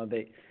 You know,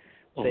 they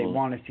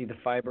want to see the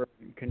fiber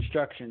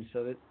construction,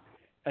 so that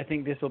I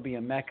think this will be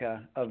a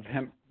mecca of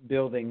hemp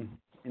building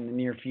in the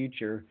near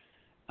future.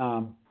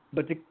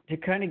 But to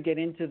kind of get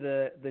into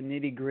the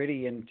nitty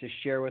gritty and to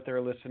share with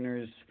our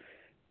listeners,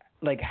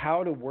 like,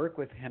 how to work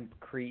with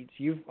hempcretes.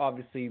 You've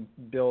obviously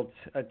built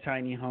a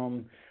tiny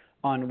home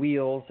on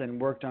wheels and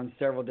worked on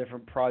several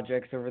different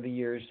projects over the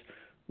years.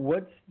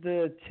 What's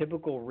the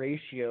typical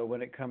ratio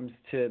when it comes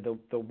to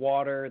the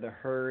water, the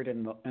herd,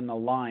 and the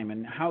lime,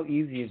 and how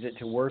easy is it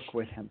to work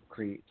with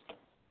hempcrete?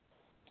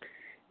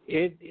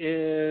 It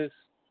is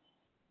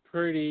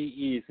pretty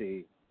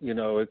easy. You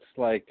know, it's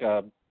like,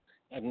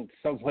 in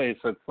some ways,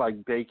 it's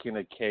like baking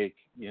a cake.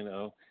 You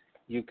know,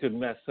 you could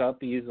mess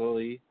up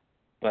easily,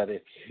 but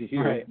if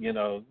you,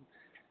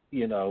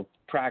 you know,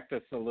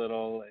 practice a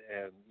little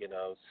and, you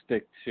know,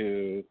 stick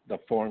to the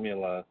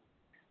formula,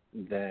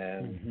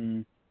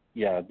 then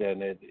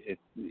then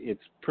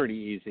it's pretty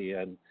easy.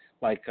 And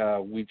like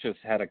we just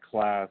had a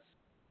class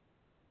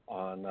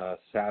on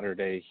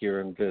Saturday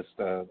here in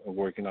Vista,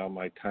 working on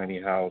my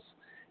tiny house,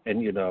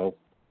 and, you know,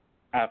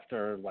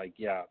 after like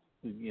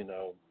you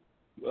know,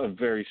 a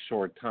very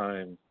short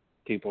time,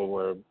 people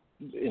were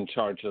in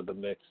charge of the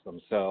mix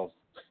themselves.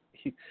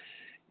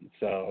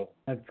 So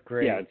that's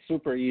great. Yeah, it's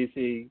super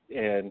easy,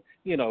 and,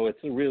 you know, it's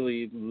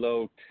really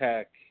low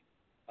tech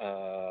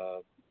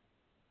as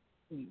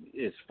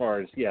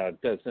far as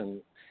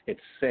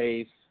it's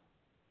safe.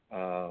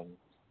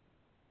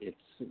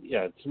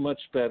 It's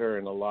much better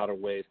in a lot of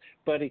ways,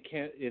 but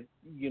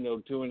you know,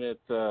 doing it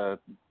the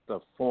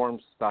form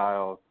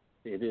style,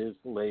 it is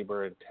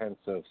labor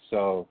intensive,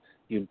 so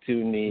you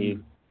do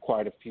need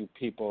quite a few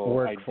people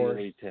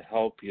ideally to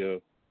help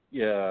you.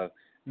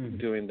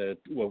 Doing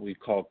what we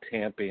call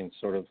tamping,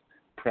 sort of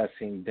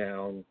pressing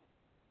down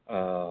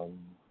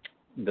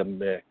the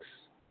mix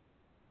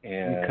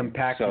and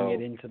compacting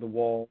it into the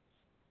wall.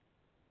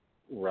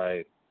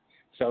 Right.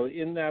 So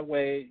in that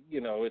way, you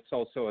know, it's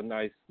also a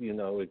nice, you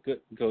know, it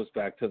goes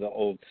back to the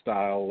old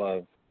style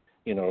of,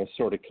 you know,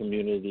 sort of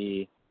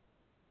community,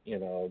 you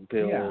know,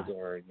 build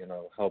or, you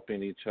know,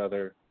 helping each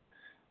other.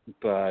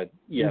 But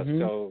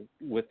so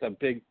with a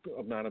big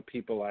amount of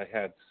people I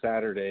had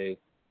Saturday,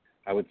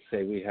 I would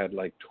say we had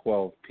like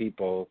 12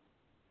 people.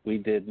 We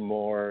did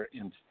more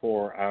in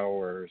 4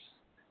 hours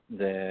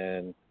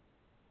than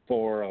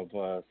 4 of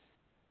us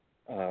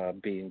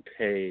being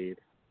paid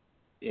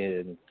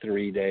in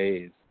 3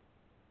 days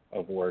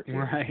of working.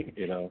 Right.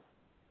 You know.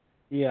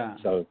 Yeah.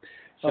 So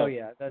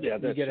that you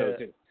get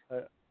a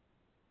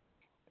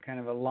kind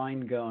of a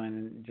line going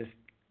and just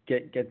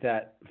get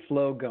that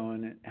flow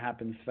going. It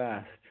happens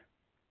fast.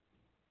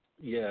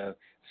 Yeah.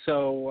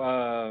 So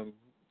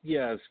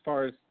as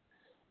far as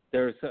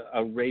there's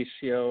a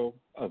ratio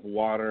of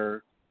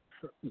water,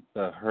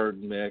 the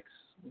herd mix,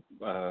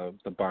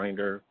 the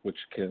binder, which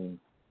can,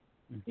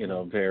 you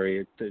know,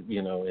 vary,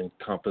 you know, in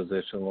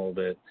composition a little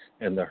bit,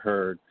 and the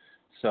herd.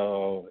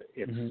 So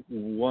it's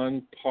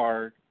 1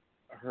 part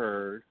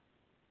herd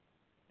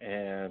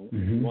and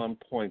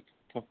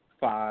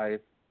 1.5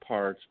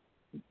 parts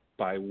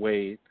by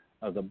weight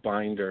of the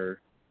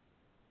binder,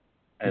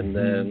 and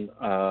then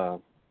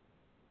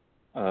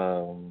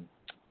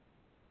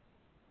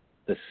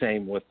the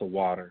same with the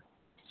water.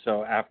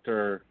 So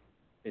after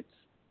it's,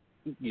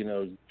 you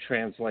know,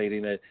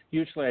 translating it,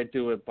 usually I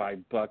do it by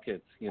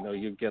buckets. You know,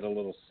 you get a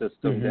little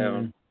system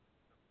down.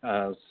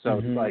 So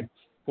it's like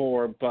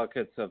 4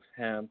 buckets of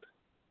hemp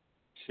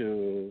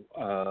to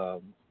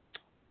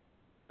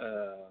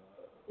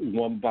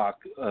 1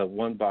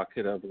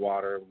 bucket of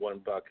water, 1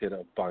 bucket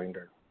of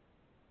binder.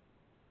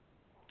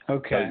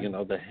 Okay.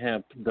 So, the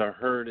hemp, the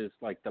herd is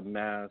like the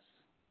mass,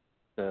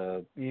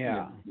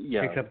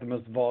 picks up the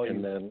most volume.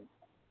 And then,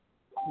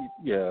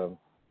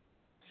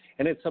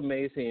 and it's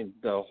amazing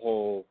the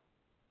whole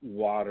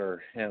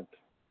water hemp,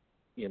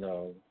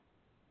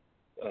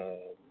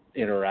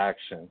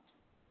 interaction.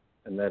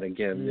 And then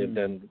again,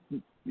 then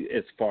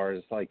as far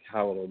as like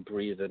how it'll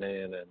breathe it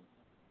in and,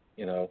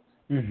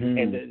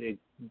 and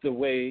the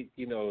way,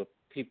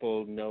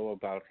 people know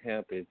about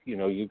hemp is,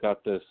 you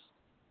got this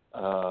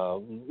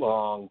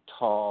long,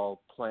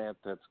 tall plant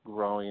that's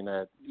growing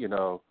at,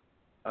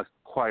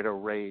 quite a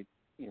rate,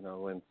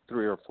 in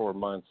 3 or 4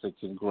 months it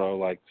can grow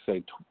like,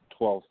 say,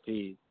 12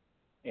 feet.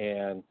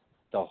 And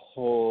the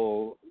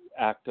whole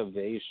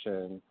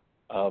activation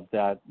of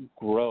that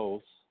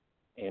growth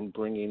and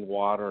bringing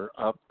water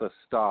up the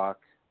stalk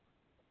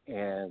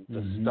and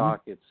the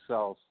stalk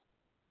itself,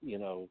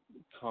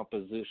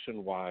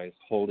 composition-wise,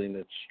 holding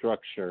its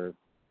structure,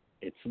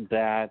 it's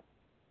that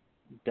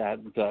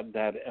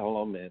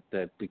element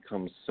that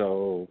becomes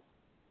so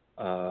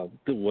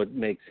what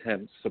makes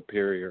hemp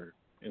superior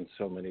in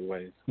so many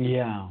ways.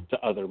 Yeah. To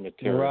other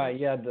materials. Right.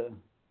 Yeah.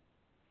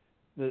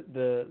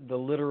 The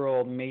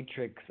literal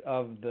matrix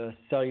of the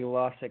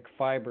cellulosic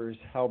fibers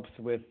helps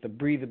with the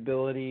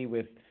breathability,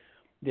 with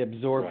the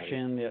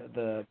absorption,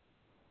 the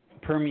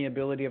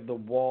permeability of the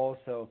wall.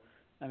 So,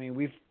 I mean,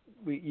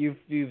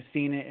 you've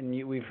seen it,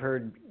 and we've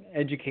heard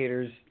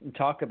educators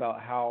talk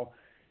about how,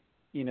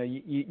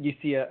 you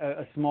see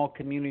a small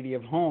community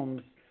of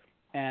homes,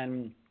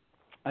 and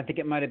I think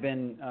it might have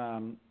been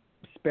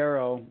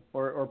Sparrow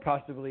or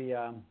possibly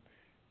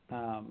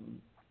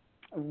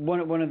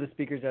one of the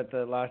speakers at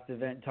the last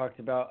event talked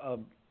about a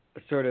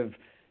sort of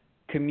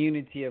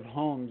community of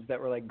homes that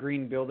were like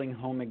green building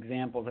home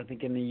examples, I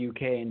think in the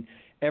UK, and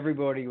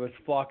everybody was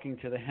flocking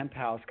to the hemp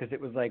house because it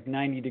was like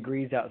 90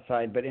 degrees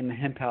outside, but in the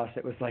hemp house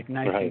it was like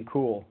nice and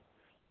cool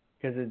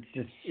because it's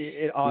just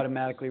it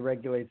automatically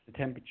regulates the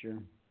temperature.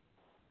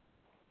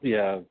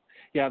 Yeah,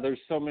 there's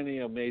so many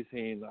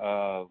amazing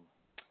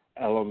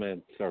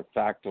elements or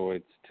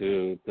factoids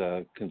to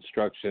the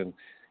construction.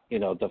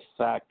 The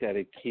fact that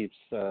it keeps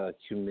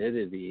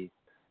humidity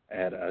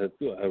at a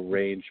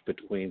range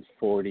between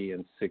 40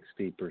 and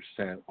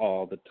 60%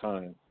 all the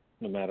time,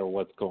 no matter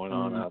what's going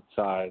on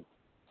outside,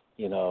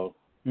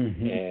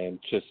 and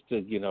just,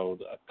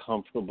 a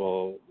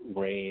comfortable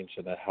range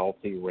and a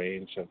healthy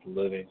range of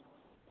living.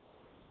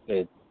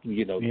 That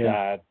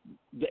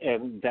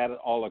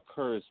all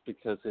occurs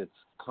because it's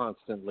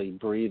constantly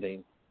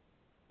breathing,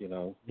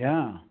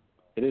 Yeah.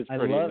 It is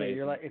pretty I love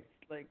amazing. it.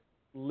 It's like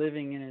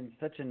living in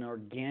such an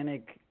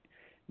organic,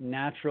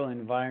 natural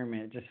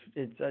environment.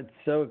 It's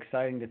so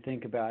exciting to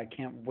think about. I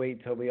can't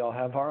wait till we all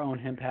have our own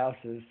hemp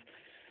houses.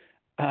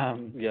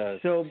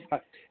 So,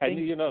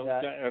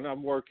 and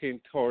I'm working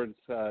towards,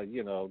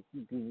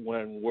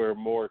 when we're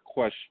more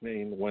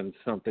questioning when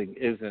something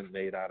isn't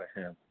made out of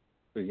hemp.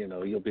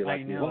 You'll be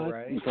like, what?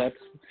 Right?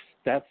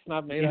 That's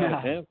not made out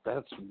of hemp?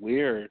 That's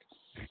weird.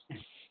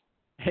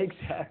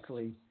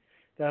 Exactly.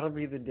 That'll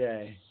be the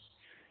day.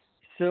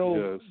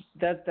 So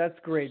that's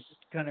great.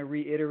 Just kind of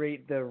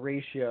reiterate the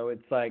ratio.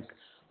 It's like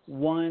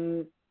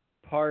 1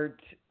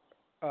 part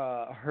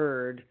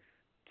herd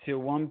to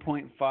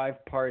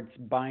 1.5 parts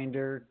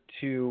binder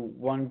to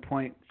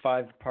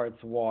 1.5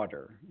 parts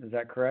water. Is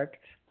that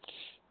correct?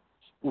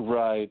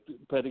 Right.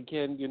 But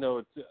again,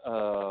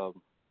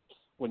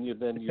 when you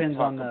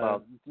talk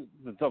about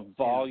the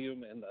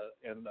volume and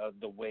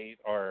the weight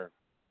are,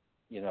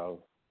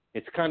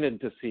 it's kind of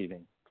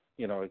deceiving.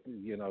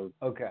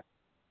 Okay.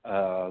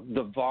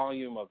 The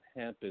volume of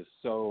hemp is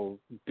so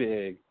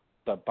big,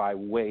 but by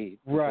weight,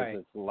 because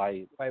it's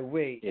light. By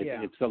weight,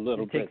 it's a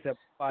little bit. Takes up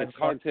 5 it's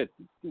hard to.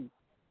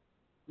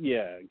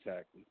 Yeah,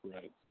 exactly.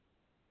 Right.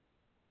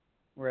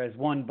 Whereas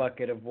 1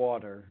 bucket of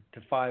water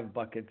to 5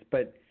 buckets,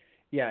 but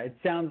yeah, it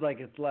sounds like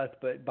it's less,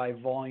 but by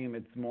volume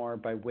it's more.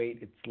 By weight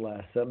it's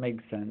less. That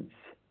makes sense.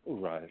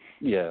 Right.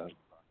 Yeah.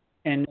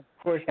 And of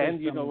course, there's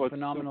some what's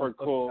phenomenal super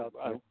cool?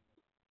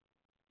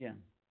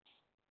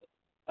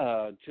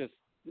 Just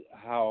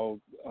how,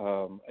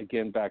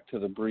 again, back to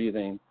the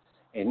breathing,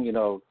 and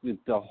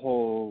the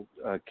whole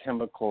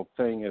chemical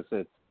thing is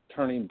it's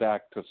turning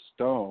back to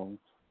stone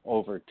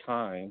over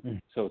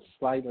time, so it's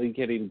slightly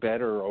getting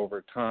better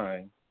over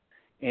time,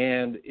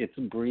 and it's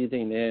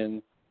breathing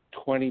in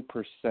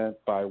 20%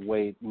 by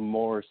weight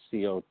more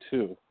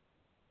CO2.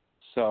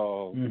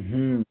 So,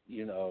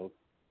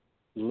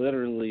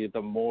 literally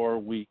the more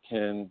we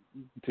can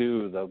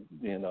do, the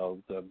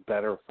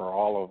better for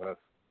all of us.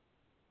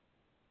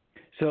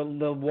 So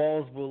the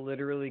walls will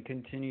literally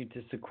continue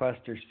to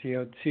sequester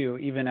CO2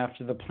 even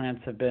after the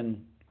plants have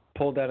been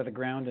pulled out of the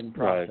ground and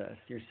processed,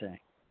 you're saying.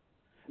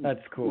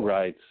 That's cool.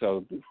 Right.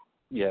 So,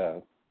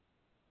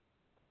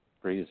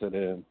 freeze it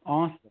in.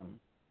 Awesome.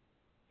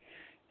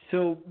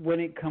 So when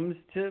it comes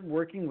to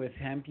working with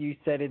hemp, you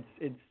said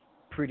it's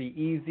pretty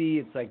easy.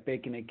 It's like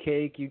baking a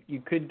cake.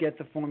 You could get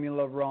the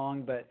formula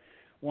wrong, but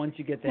once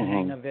you get the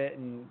hang of it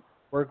and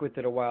work with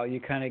it a while,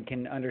 you kind of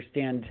can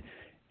understand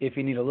if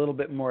you need a little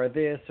bit more of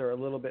this or a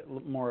little bit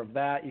more of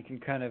that, you can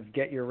kind of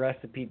get your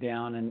recipe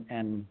down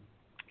and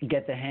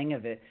get the hang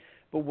of it.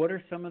 But what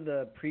are some of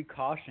the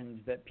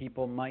precautions that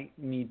people might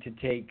need to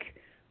take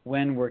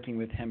when working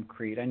with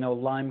hempcrete? I know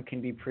lime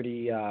can be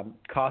pretty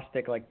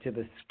caustic, like to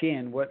the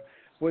skin. What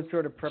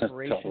sort of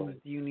preparations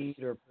do you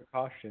need or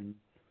precautions?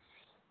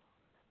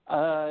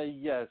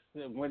 Yes,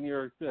 when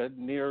you're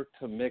near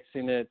to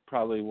mixing it,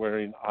 probably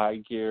wearing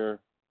eye gear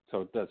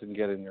so it doesn't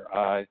get in your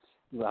eye.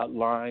 That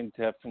lime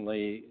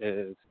definitely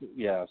is,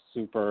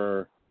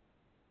 super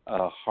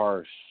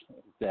harsh,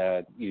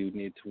 that you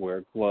need to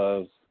wear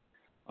gloves.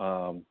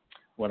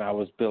 When I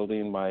was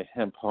building my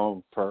hemp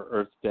home for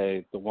Earth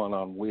Day, the one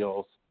on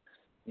wheels,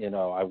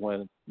 I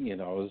went, I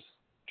was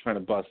trying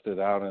to bust it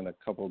out in a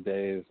couple of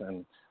days,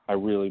 and I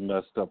really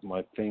messed up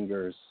my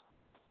fingers,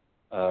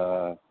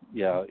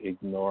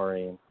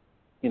 ignoring,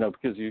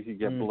 because you could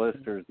get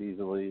blisters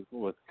easily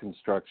with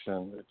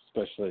construction,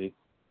 especially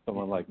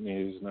someone like me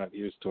who's not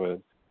used to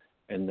it.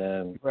 And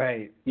then,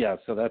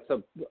 so that's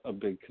a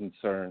big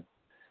concern.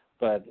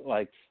 But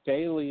like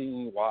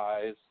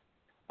phthalate-wise,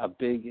 a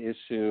big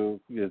issue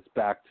is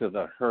back to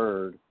the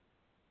herd,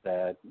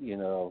 that,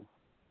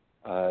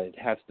 it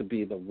has to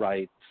be the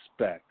right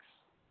specs.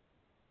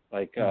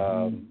 Like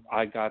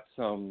I got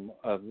some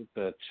of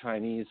the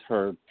Chinese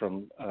herd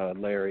from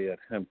Larry at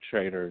Hemp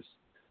Traders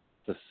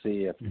to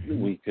see if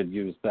we could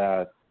use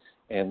that.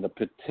 And the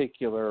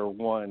particular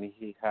one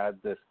he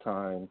had this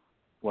time,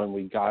 when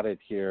we got it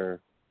here,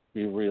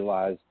 we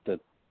realized that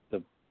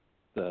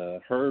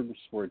the herbs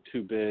were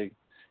too big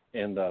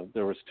and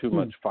there was too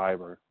much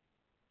fiber.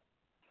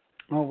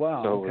 Oh,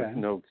 wow. So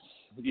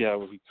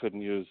we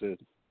couldn't use it.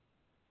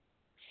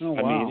 Oh,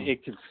 wow. I mean,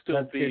 it could still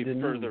That's be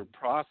further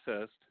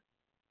processed.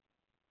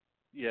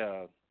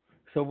 Yeah.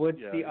 So what's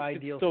the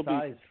ideal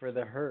size for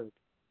the herd?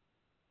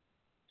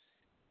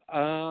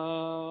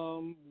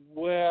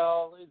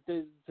 Well,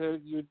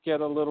 you'd get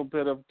a little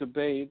bit of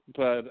debate,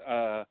 but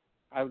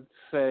I would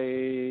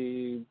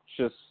say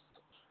just,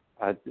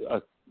 I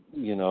would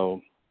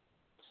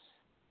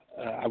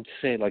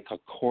say like a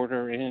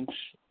 1/4 inch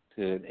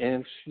to an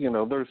inch.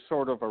 There's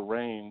sort of a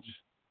range.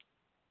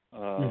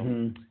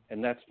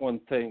 And that's one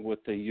thing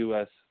with the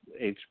U.S.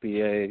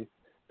 HBA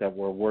that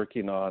we're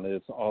working on,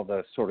 is all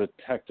the sort of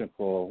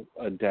technical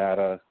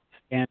data,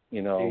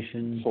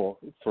 for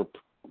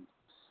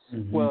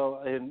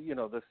well, and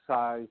the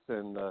size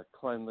and the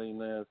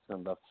cleanliness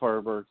and the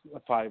fiber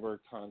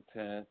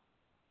content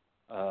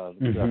of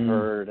the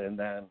herd, and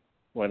then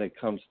when it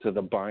comes to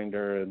the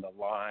binder and the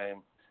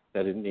lime,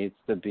 that it needs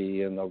to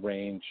be in the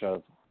range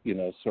of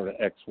sort of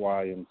X,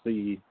 Y, and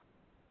Z,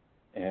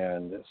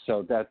 and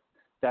so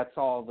that's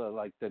all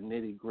the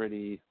nitty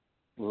gritty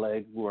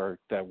legwork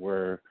that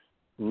we're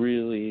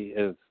really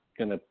is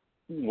going to,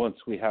 once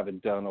we have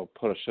it done, will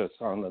push us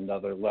on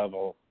another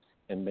level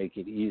and make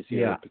it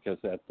easier, because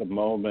at the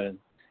moment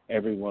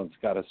everyone's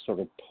got to sort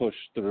of push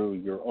through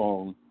your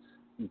own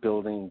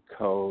building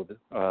code,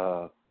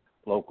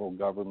 local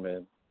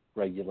government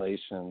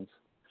regulations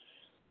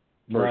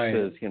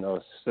versus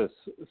a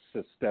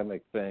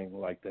systemic thing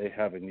like they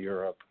have in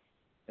Europe,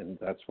 and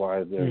that's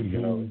why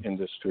the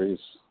industry's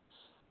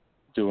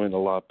doing a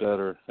lot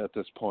better at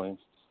this point.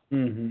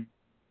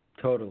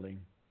 Totally.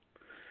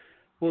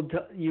 Well,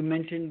 you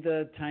mentioned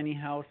the tiny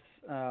house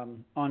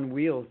on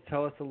wheels.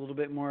 Tell us a little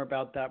bit more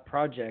about that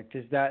project.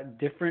 Is that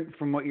different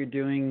from what you're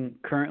doing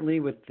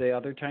currently with the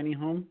other tiny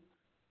home?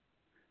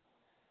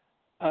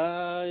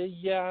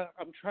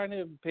 I'm trying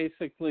to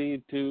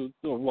basically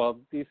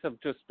these have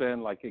just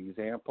been like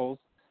examples,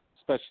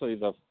 especially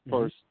the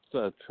first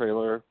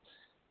trailer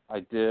I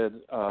did,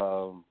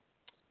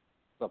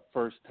 the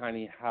first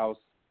tiny house,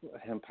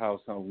 hemp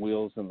house on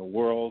wheels in the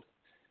world.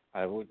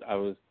 I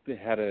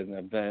had an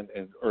event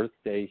at Earth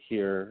Day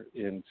here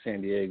in San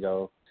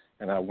Diego,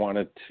 and I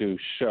wanted to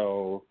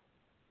show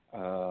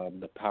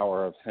the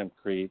power of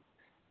hempcrete,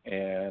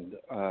 and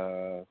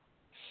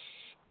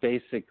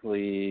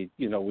basically,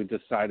 we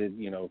decided,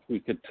 if we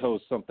could tow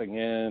something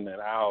in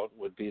and out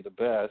would be the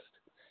best,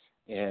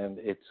 and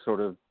it sort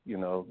of,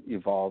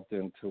 evolved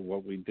into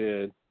what we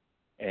did,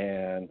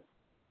 and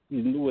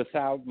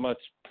without much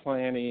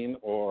planning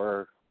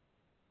or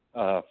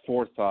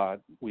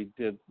forethought, we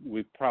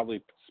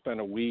probably spent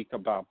a week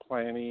about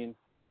planning.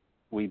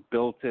 We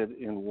built it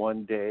in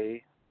 1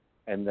 day,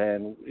 and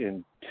then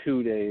in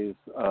 2 days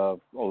of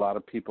a lot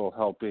of people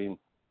helping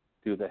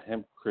do the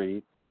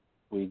hempcrete,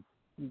 we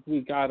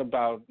got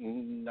about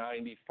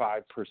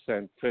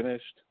 95%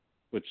 finished,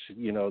 which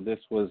this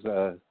was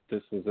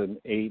an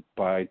 8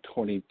 by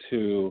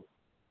 22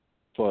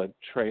 foot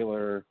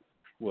trailer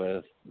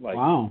with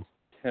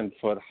 10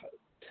 foot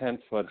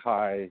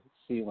high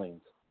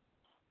ceilings.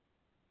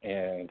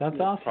 And that's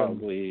awesome.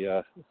 Probably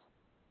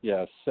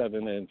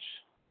 7-inch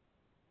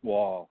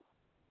wall.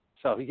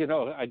 So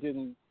I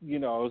didn't, I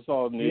was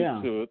all new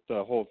to it,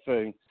 the whole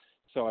thing,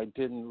 so I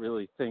didn't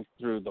really think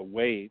through the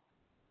weight,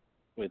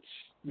 which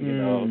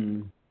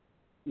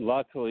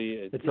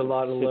luckily it's a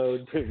lot of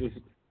load.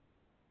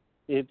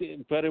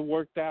 But it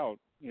worked out,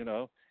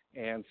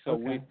 And so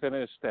we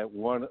finished at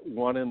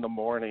one in the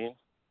morning,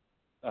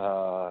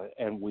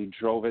 and we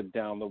drove it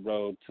down the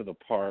road to the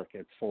park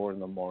at 4 in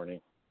the morning.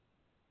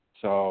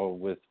 So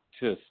with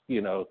just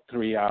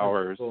 3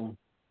 hours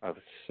of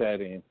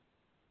setting,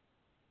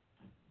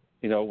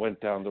 went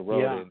down the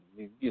road,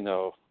 and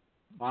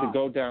to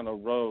go down a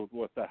road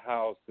with the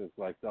house is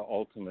like the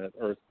ultimate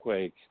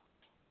earthquake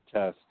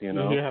test,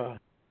 Yeah,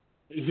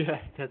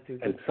 that's a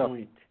good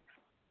point.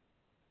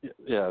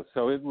 Yeah,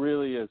 so it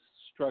really is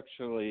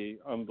structurally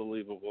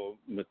unbelievable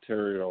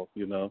material,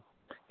 and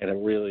it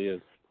really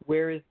is.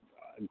 Where is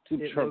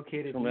it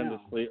located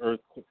tremendously now?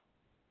 Earthquake.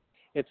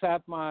 It's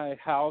at my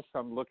house.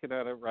 I'm looking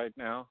at it right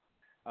now.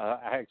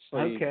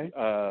 Actually,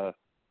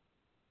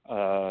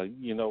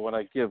 when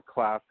I give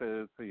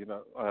classes,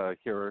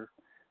 here,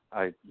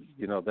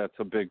 that's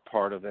a big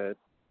part of it.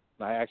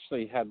 I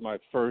actually had my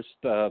first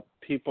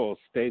people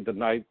stay the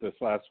night this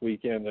last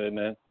weekend in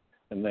it,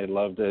 and they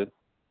loved it.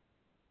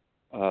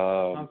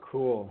 Oh,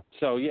 cool.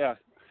 So, yeah.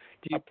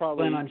 Do you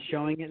plan on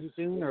showing it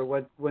soon, or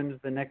when's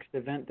the next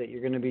event that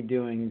you're going to be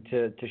doing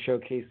to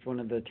showcase one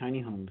of the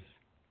tiny homes?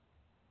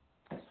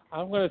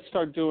 I'm going to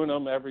start doing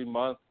them every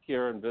month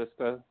here in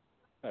Vista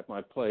at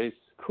my place.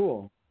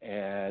 Cool.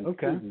 And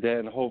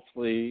then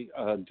hopefully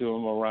do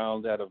them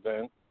around that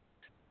event.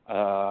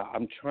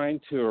 I'm trying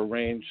to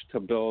arrange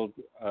to build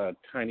a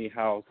tiny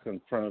house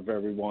in front of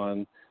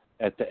everyone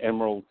at the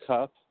Emerald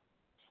Cup,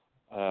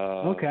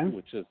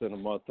 which is in a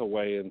month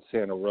away in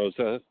Santa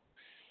Rosa.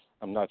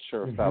 I'm not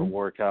sure if that'll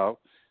work out.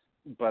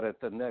 But at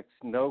the next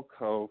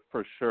NOCO,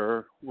 for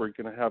sure, we're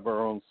going to have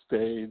our own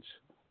stage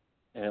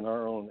and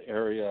our own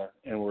area,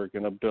 and we're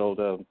going to build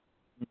a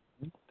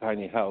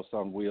tiny house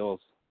on wheels.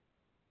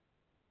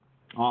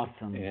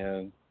 Awesome.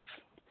 And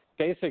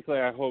basically,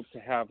 I hope to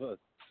have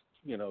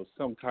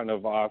some kind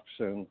of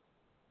option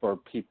for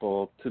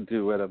people to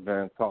do at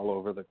events all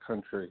over the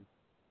country.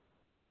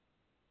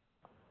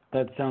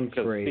 That sounds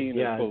great.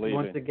 Yeah,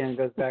 once again,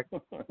 goes back.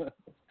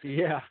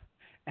 Yeah,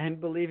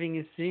 and believing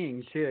is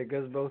seeing too. It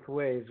goes both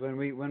ways. When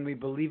we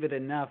believe it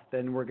enough,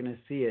 then we're going to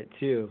see it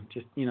too.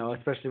 Just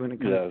especially when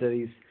it comes to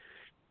these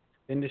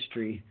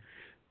industry.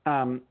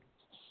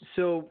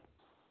 So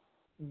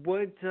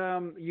what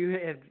you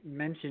have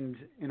mentioned,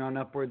 on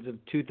upwards of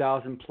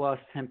 2,000 plus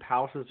hemp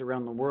houses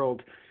around the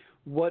world.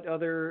 What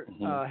other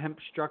hemp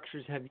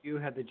structures have you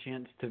had the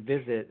chance to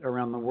visit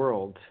around the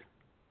world?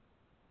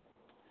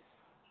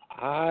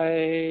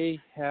 I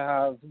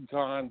have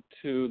gone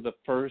to the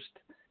first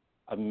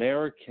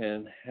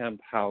American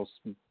hemp house.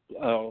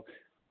 The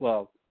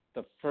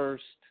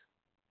first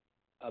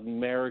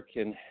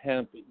American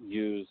hemp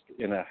used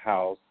in a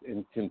house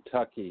in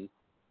Kentucky.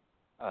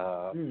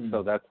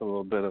 So that's a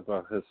little bit of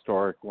a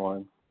historic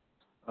one.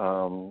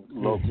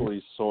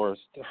 Locally sourced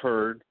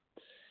herd.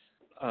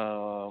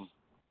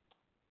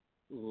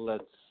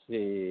 Let's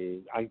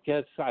see. I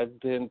guess I've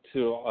been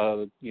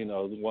to,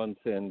 the ones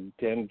in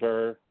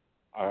Denver.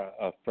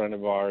 A friend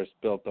of ours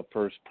built the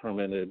first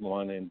permitted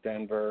one in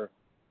Denver.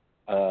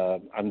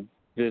 I've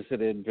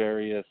visited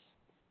various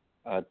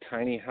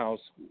tiny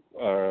house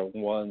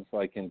ones,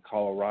 like in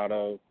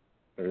Colorado.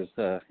 There's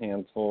a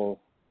handful.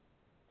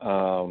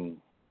 Of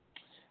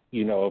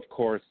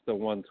course, the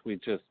ones we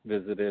just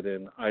visited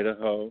in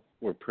Idaho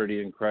were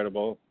pretty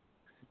incredible.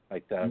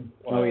 Like that.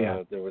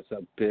 There was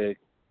a big,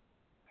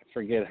 I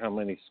forget how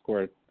many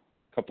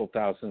couple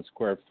thousand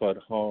square foot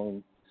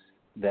home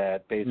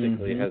that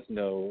basically has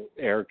no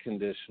air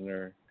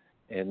conditioner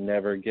and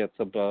never gets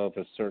above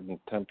a certain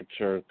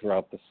temperature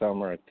throughout the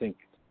summer. I think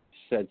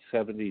said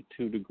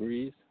 72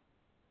 degrees.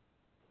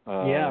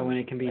 When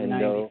it can be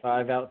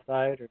 95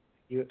 outside or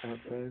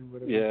outside,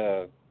 whatever.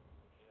 Yeah,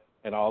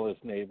 and all his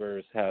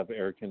neighbors have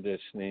air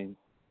conditioning,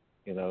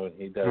 and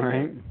he doesn't.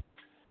 Right.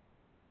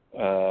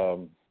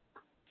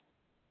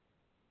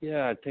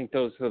 I think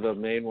those are the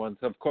main ones.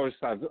 Of course,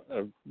 I've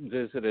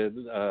visited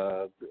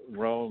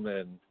Rome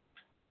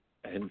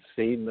and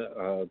seen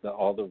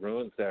all the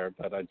ruins there,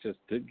 but I just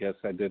guess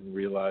I didn't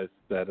realize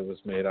that it was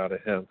made out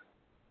of hemp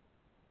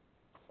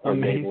or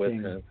made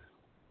with hemp.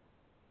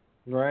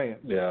 Right.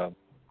 Yeah.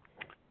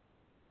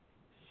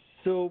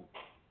 So,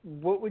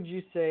 what would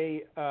you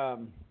say are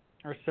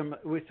some?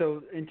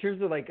 So, in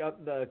terms of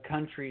the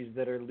countries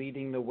that are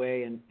leading the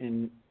way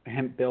in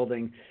hemp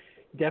building,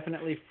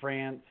 definitely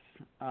France.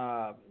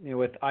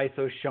 With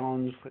ISO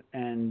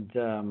and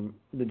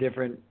the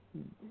different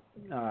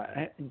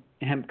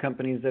hemp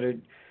companies that are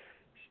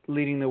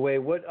leading the way.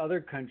 What other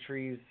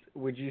countries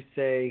would you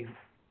say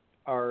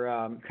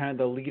are kind of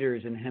the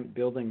leaders in hemp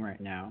building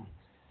right now?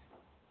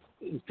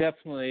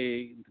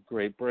 Definitely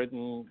Great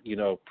Britain.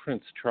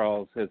 Prince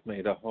Charles has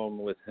made a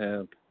home with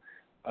hemp.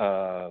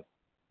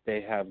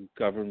 They have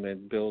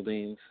government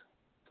buildings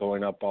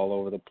going up all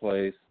over the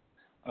place.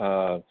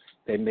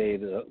 They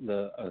made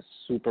a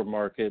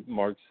supermarket,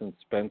 Marks and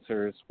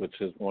Spencer's,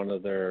 which is one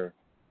of their,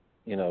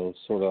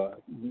 sort of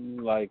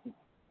like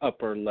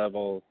upper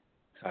level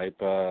type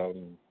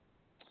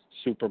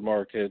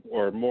supermarket,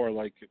 or more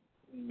like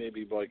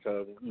maybe like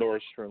a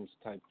Nordstrom's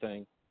type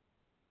thing.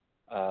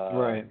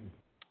 Right.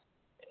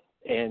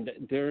 And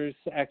there's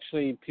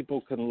actually,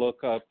 people can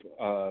look up,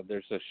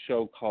 there's a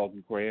show called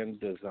Grand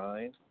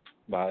Design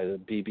by the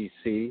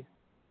BBC.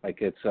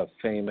 Like, it's a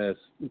famous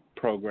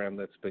program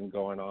that's been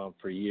going on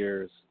for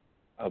years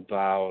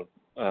about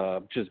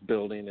just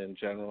building in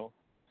general.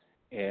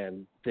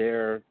 And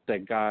the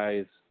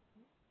guy's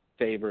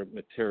favorite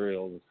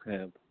material is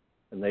hemp.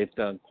 And they've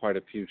done quite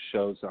a few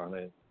shows on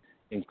it,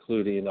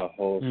 including a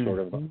whole sort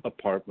of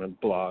apartment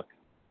block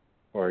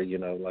or,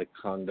 like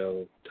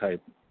condo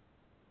type.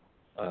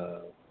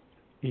 So,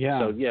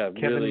 yeah,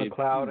 Kevin really,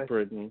 MacLeod,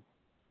 Britain.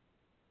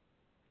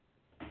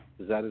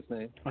 Is that his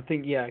name? I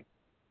think, yeah.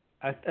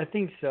 I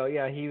think so.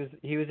 Yeah, he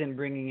was in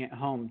Bringing It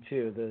Home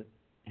too, the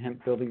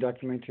hemp building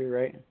documentary,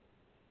 right?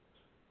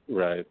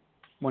 Right.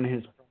 One of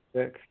his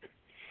projects.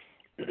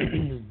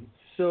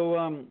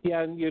 So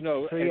yeah, and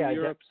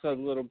Europe's a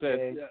little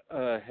bit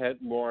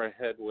more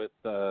ahead with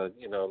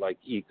like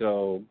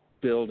eco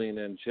building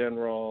in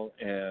general,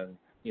 and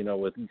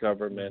with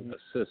government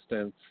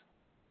assistance.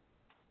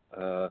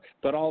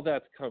 But all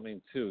that's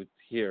coming too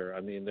here.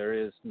 I mean, there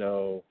is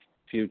no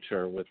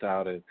future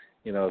without it.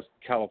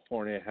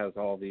 California has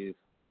all these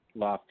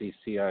lofty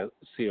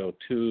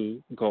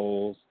CO2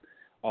 goals,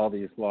 all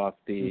these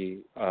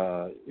lofty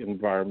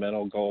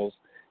environmental goals.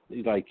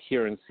 Like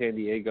here in San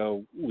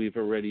Diego, we've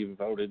already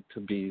voted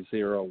to be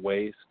zero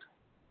waste.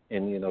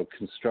 And,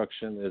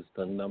 construction is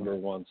the number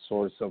one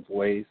source of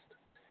waste.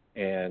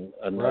 And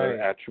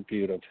another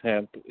attribute of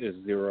hemp is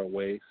zero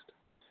waste.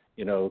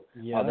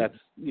 That's,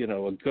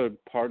 a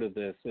good part of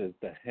this is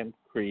the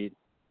hempcrete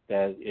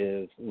that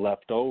is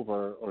left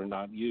over or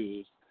not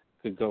used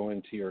could go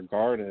into your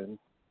garden,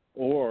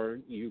 or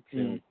you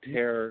can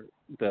tear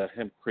the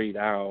hempcrete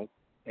out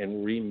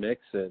and remix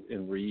it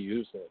and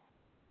reuse it.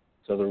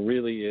 So there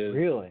really is,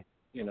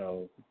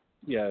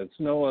 it's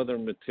no other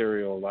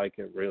material like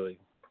it, really.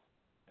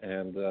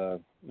 And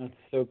that's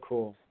so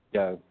cool.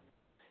 Yeah.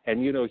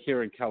 And,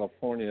 here in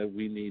California,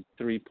 we need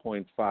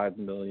 3.5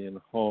 million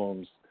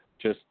homes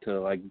just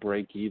to,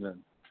 break even.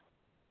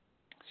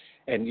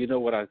 And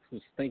what I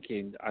was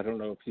thinking, I don't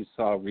know if you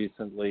saw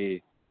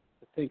recently,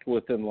 I think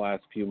within the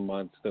last few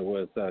months, there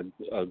was a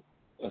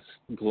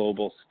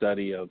global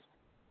study of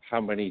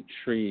how many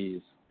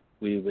trees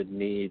we would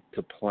need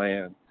to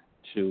plant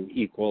to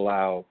equal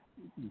out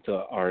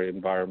our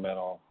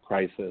environmental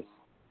crisis.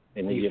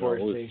 And, it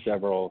was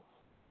several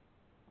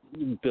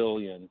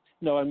billion.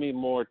 No, I mean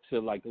more to,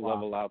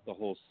 level out the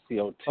whole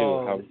CO2.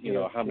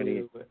 How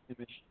many...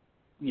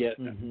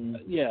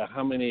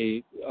 how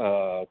many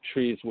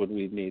trees would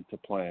we need to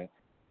plant?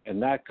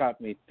 And that got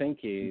me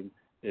thinking,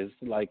 is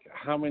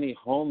how many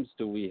homes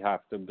do we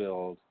have to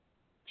build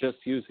just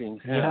using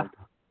hemp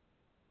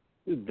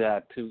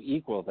that to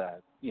equal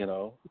that,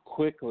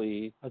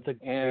 quickly,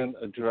 and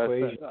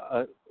address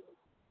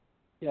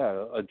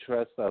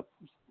address a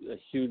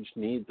huge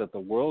need that the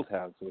world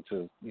has, which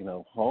is,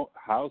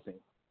 housing.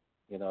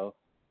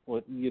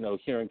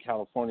 Here in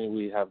California,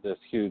 we have this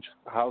huge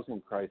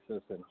housing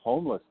crisis and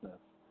homelessness.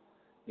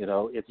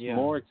 It's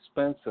more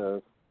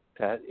expensive.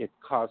 It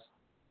costs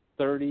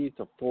 $30,000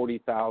 to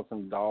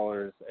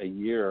 $40,000 a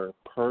year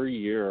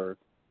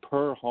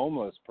per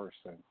homeless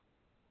person.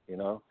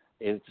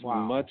 It's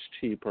much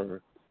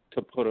cheaper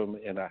to put them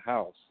in a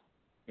house,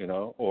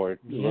 or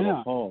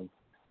little home.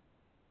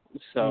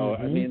 So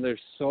I mean,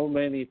 there's so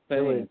many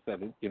things that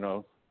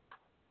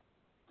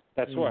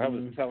That's why I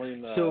was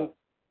telling.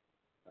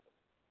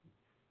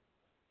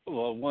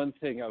 Well, one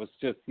thing I was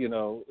just,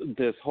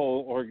 this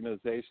whole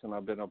organization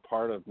I've been a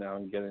part of now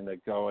and getting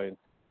it going,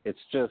 it's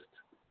just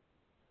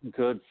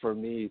good for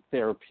me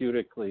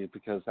therapeutically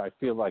because I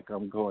feel like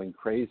I'm going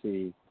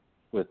crazy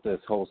with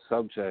this whole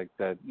subject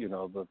that,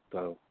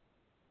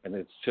 and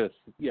it's just,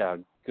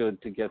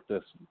 good to get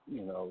this,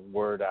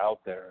 word out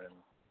there and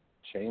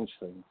change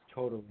things.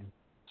 Totally.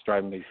 It's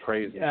driving me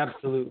crazy.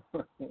 Absolutely.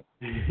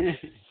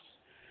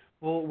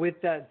 Well, with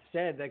that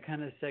said, that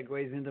kind of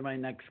segues into my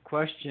next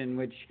question,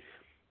 which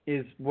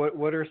is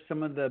what are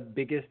some of the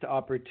biggest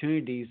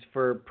opportunities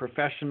for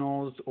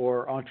professionals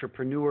or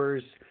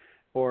entrepreneurs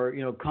or,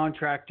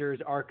 contractors,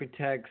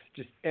 architects,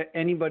 just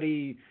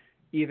anybody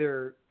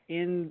either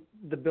in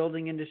the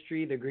building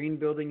industry, the green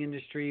building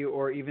industry,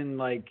 or even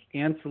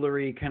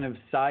ancillary kind of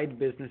side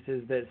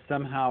businesses that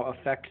somehow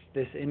affect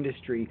this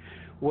industry?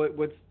 What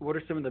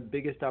are some of the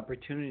biggest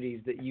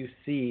opportunities that you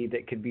see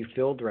that could be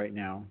filled right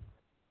now?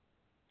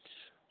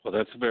 Well,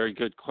 that's a very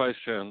good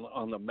question.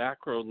 On the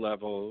macro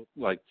level,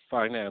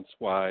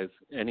 finance-wise,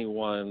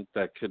 anyone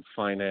that could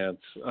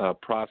finance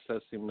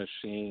processing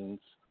machines,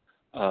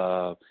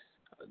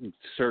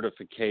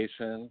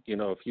 certification,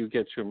 if you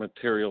get your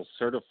material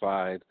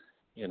certified,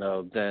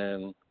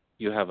 then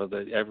you have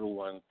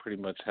everyone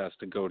pretty much has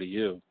to go to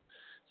you.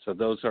 So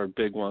those are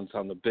big ones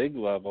on the big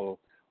level.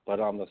 But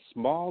on the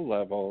small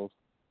level,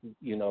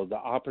 the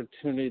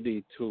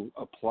opportunity to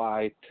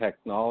apply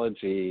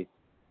technology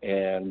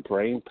and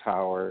brain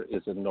power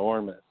is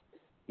enormous.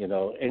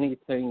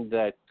 Anything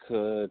that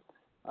could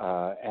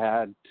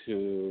add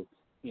to,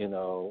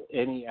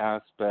 any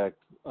aspect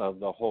of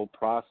the whole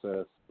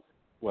process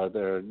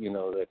whether,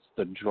 it's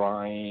the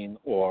drying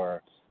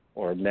or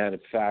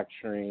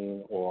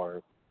manufacturing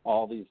or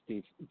all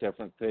these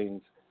different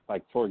things.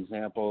 Like, for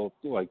example,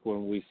 like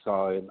when we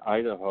saw in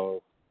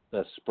Idaho,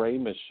 the spray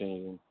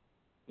machine,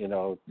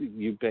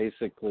 you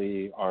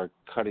basically are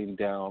cutting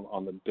down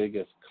on the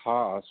biggest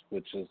cost,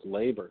 which is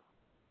labor,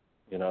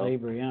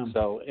 Labor, yeah.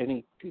 So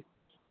any,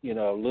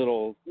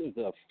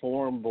 the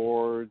form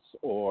boards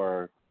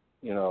or,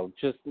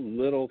 just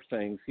little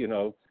things,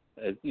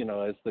 as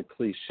the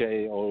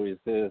cliche always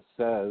says,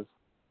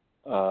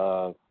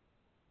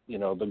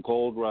 the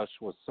gold rush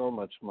was so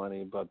much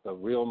money, but the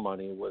real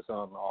money was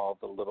on all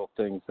the little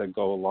things that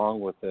go along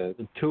with it.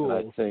 The tools.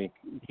 And I think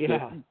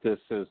this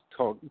is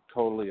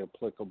totally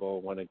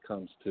applicable when it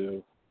comes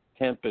to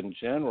hemp in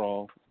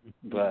general,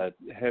 but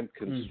hemp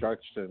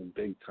construction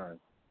big time,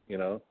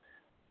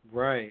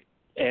 Right.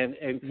 And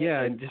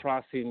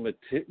crossing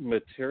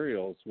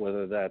materials,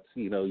 whether that's,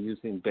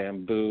 using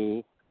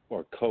bamboo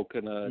or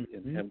coconut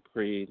in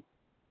hempcrete,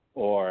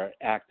 or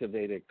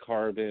activated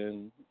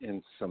carbon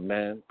in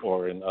cement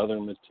or in other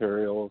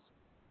materials.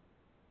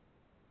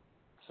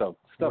 So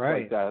stuff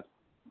like that,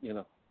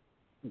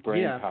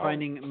 brain power.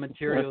 Finding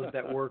materials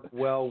that work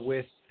well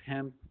with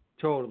hemp.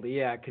 Totally,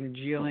 yeah.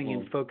 Congealing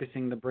and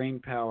focusing the brain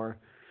power,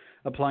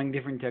 applying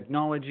different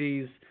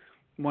technologies.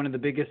 One of the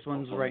biggest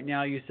ones right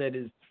now, you said,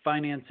 is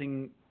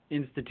financing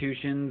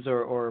institutions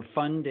or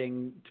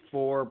funding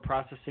for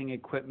processing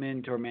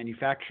equipment or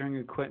manufacturing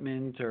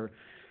equipment, or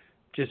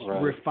just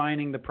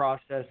refining the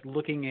process,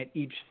 looking at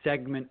each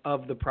segment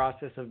of the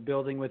process of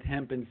building with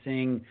hemp and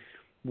seeing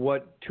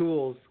what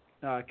tools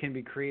can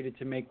be created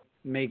to make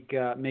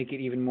it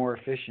even more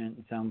efficient,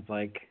 it sounds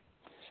like.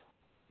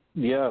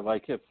 Yeah,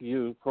 like if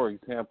you, for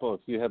example, if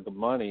you had the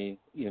money,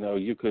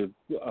 you could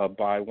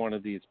buy one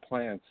of these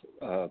plants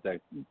that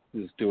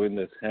is doing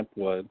this hemp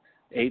wood,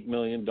 $8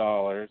 million,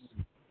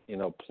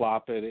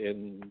 plop it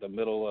in the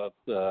middle of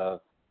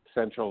the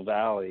Central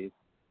Valley,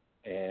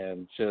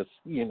 and just,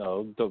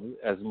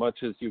 as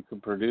much as you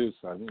could produce,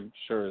 I'm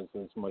sure is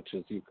as much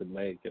as you could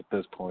make at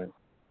this point.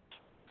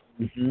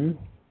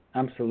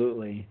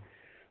 Absolutely.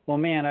 Well,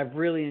 man, I've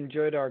really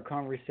enjoyed our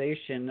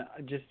conversation.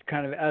 Just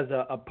kind of as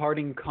a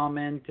parting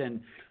comment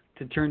and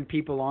to turn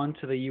people on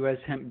to the U.S.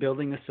 Hemp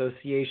Building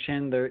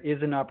Association, there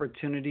is an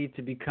opportunity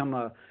to become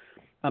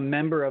a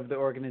member of the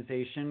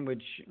organization,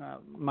 which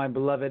my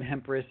beloved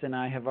Hempress and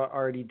I have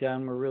already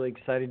done. We're really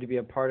excited to be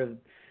a part of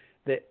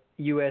the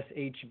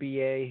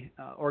USHBA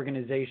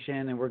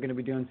organization, and we're going to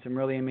be doing some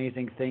really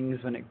amazing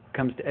things when it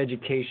comes to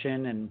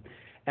education and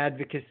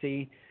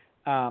advocacy.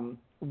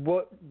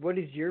 What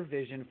is your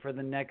vision for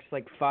the next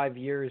 5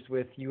 years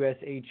with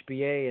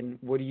USHBA, and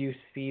what do you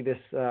see this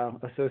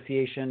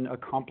association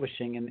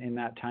accomplishing in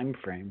that time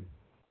frame?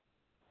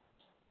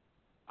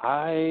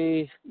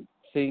 I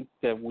think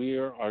that we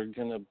are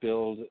going to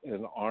build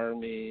an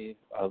army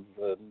of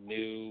the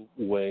new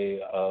way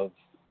of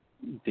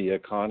the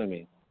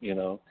economy,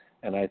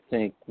 and I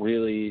think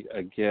really,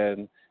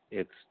 again,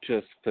 it's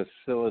just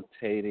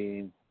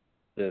facilitating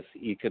this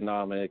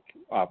economic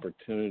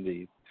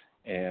opportunity.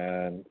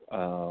 And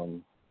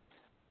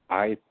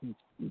I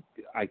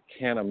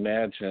can't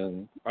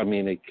imagine,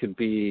 it could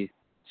be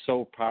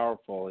so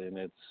powerful and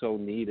it's so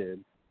needed,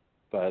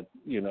 but,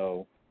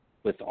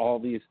 with all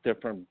these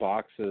different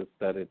boxes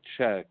that it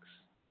checks,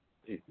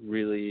 it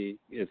really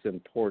is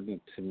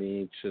important to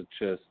me to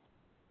just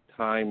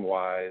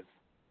time-wise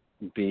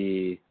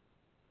be,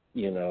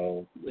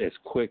 as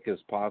quick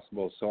as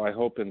possible. So I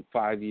hope in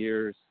 5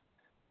 years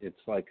it's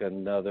like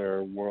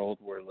another world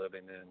we're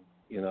living in.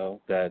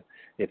 That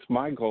it's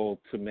my goal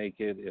to make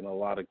it, in a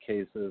lot of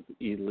cases,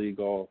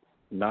 illegal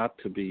not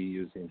to be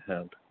using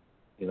hemp.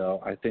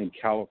 I think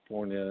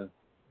California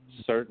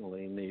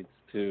certainly needs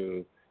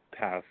to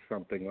pass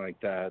something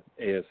like that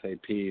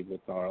ASAP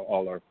with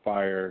all our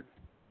fire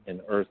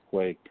and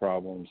earthquake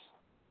problems.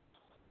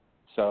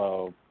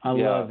 So I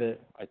love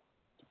it.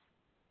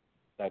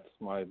 That's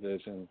my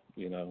vision,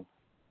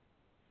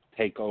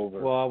 take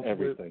over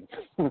everything.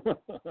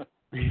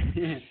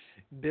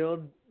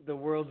 Build the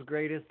world's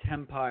greatest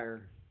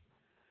empire.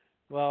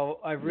 Well,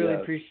 I really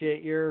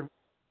appreciate your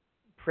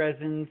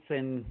presence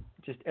and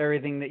just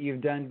everything that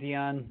you've done,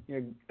 Dion.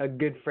 You're a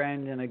good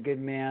friend and a good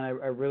man. I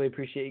really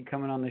appreciate you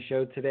coming on the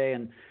show today,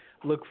 and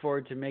look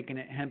forward to making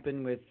it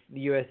hempin' with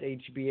the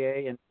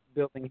USHBA and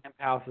building hemp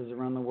houses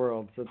around the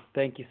world. So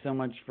thank you so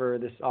much for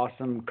this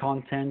awesome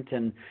content.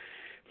 And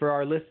for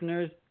our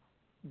listeners,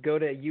 go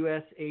to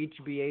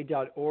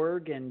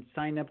ushba.org and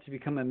sign up to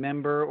become a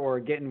member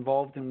or get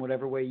involved in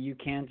whatever way you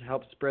can to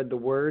help spread the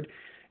word.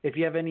 If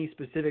you have any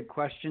specific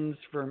questions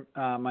for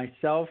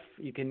myself,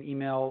 you can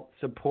email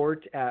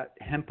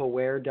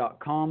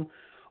support@hempaware.com.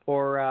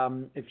 Or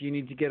if you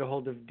need to get a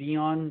hold of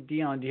Dion, do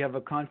you have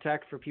a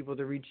contact for people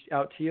to reach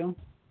out to you?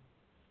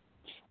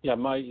 Yeah,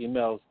 my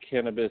email is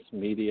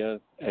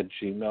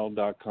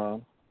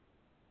cannabismedia@gmail.com.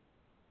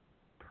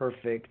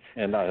 Perfect.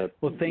 And well,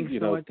 thanks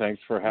so much.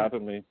 Thanks for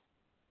having me.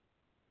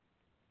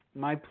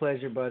 My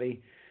pleasure,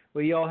 buddy.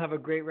 Well, you all have a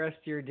great rest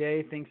of your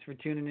day. Thanks for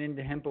tuning in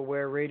to Hemp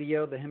Aware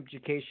Radio, the hemp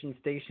education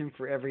station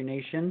for every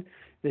nation.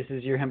 This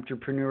is your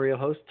entrepreneurial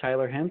host,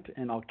 Tyler Hemp,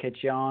 and I'll catch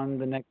you on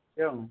the next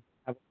show.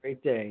 Have a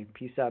great day.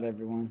 Peace out,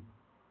 everyone.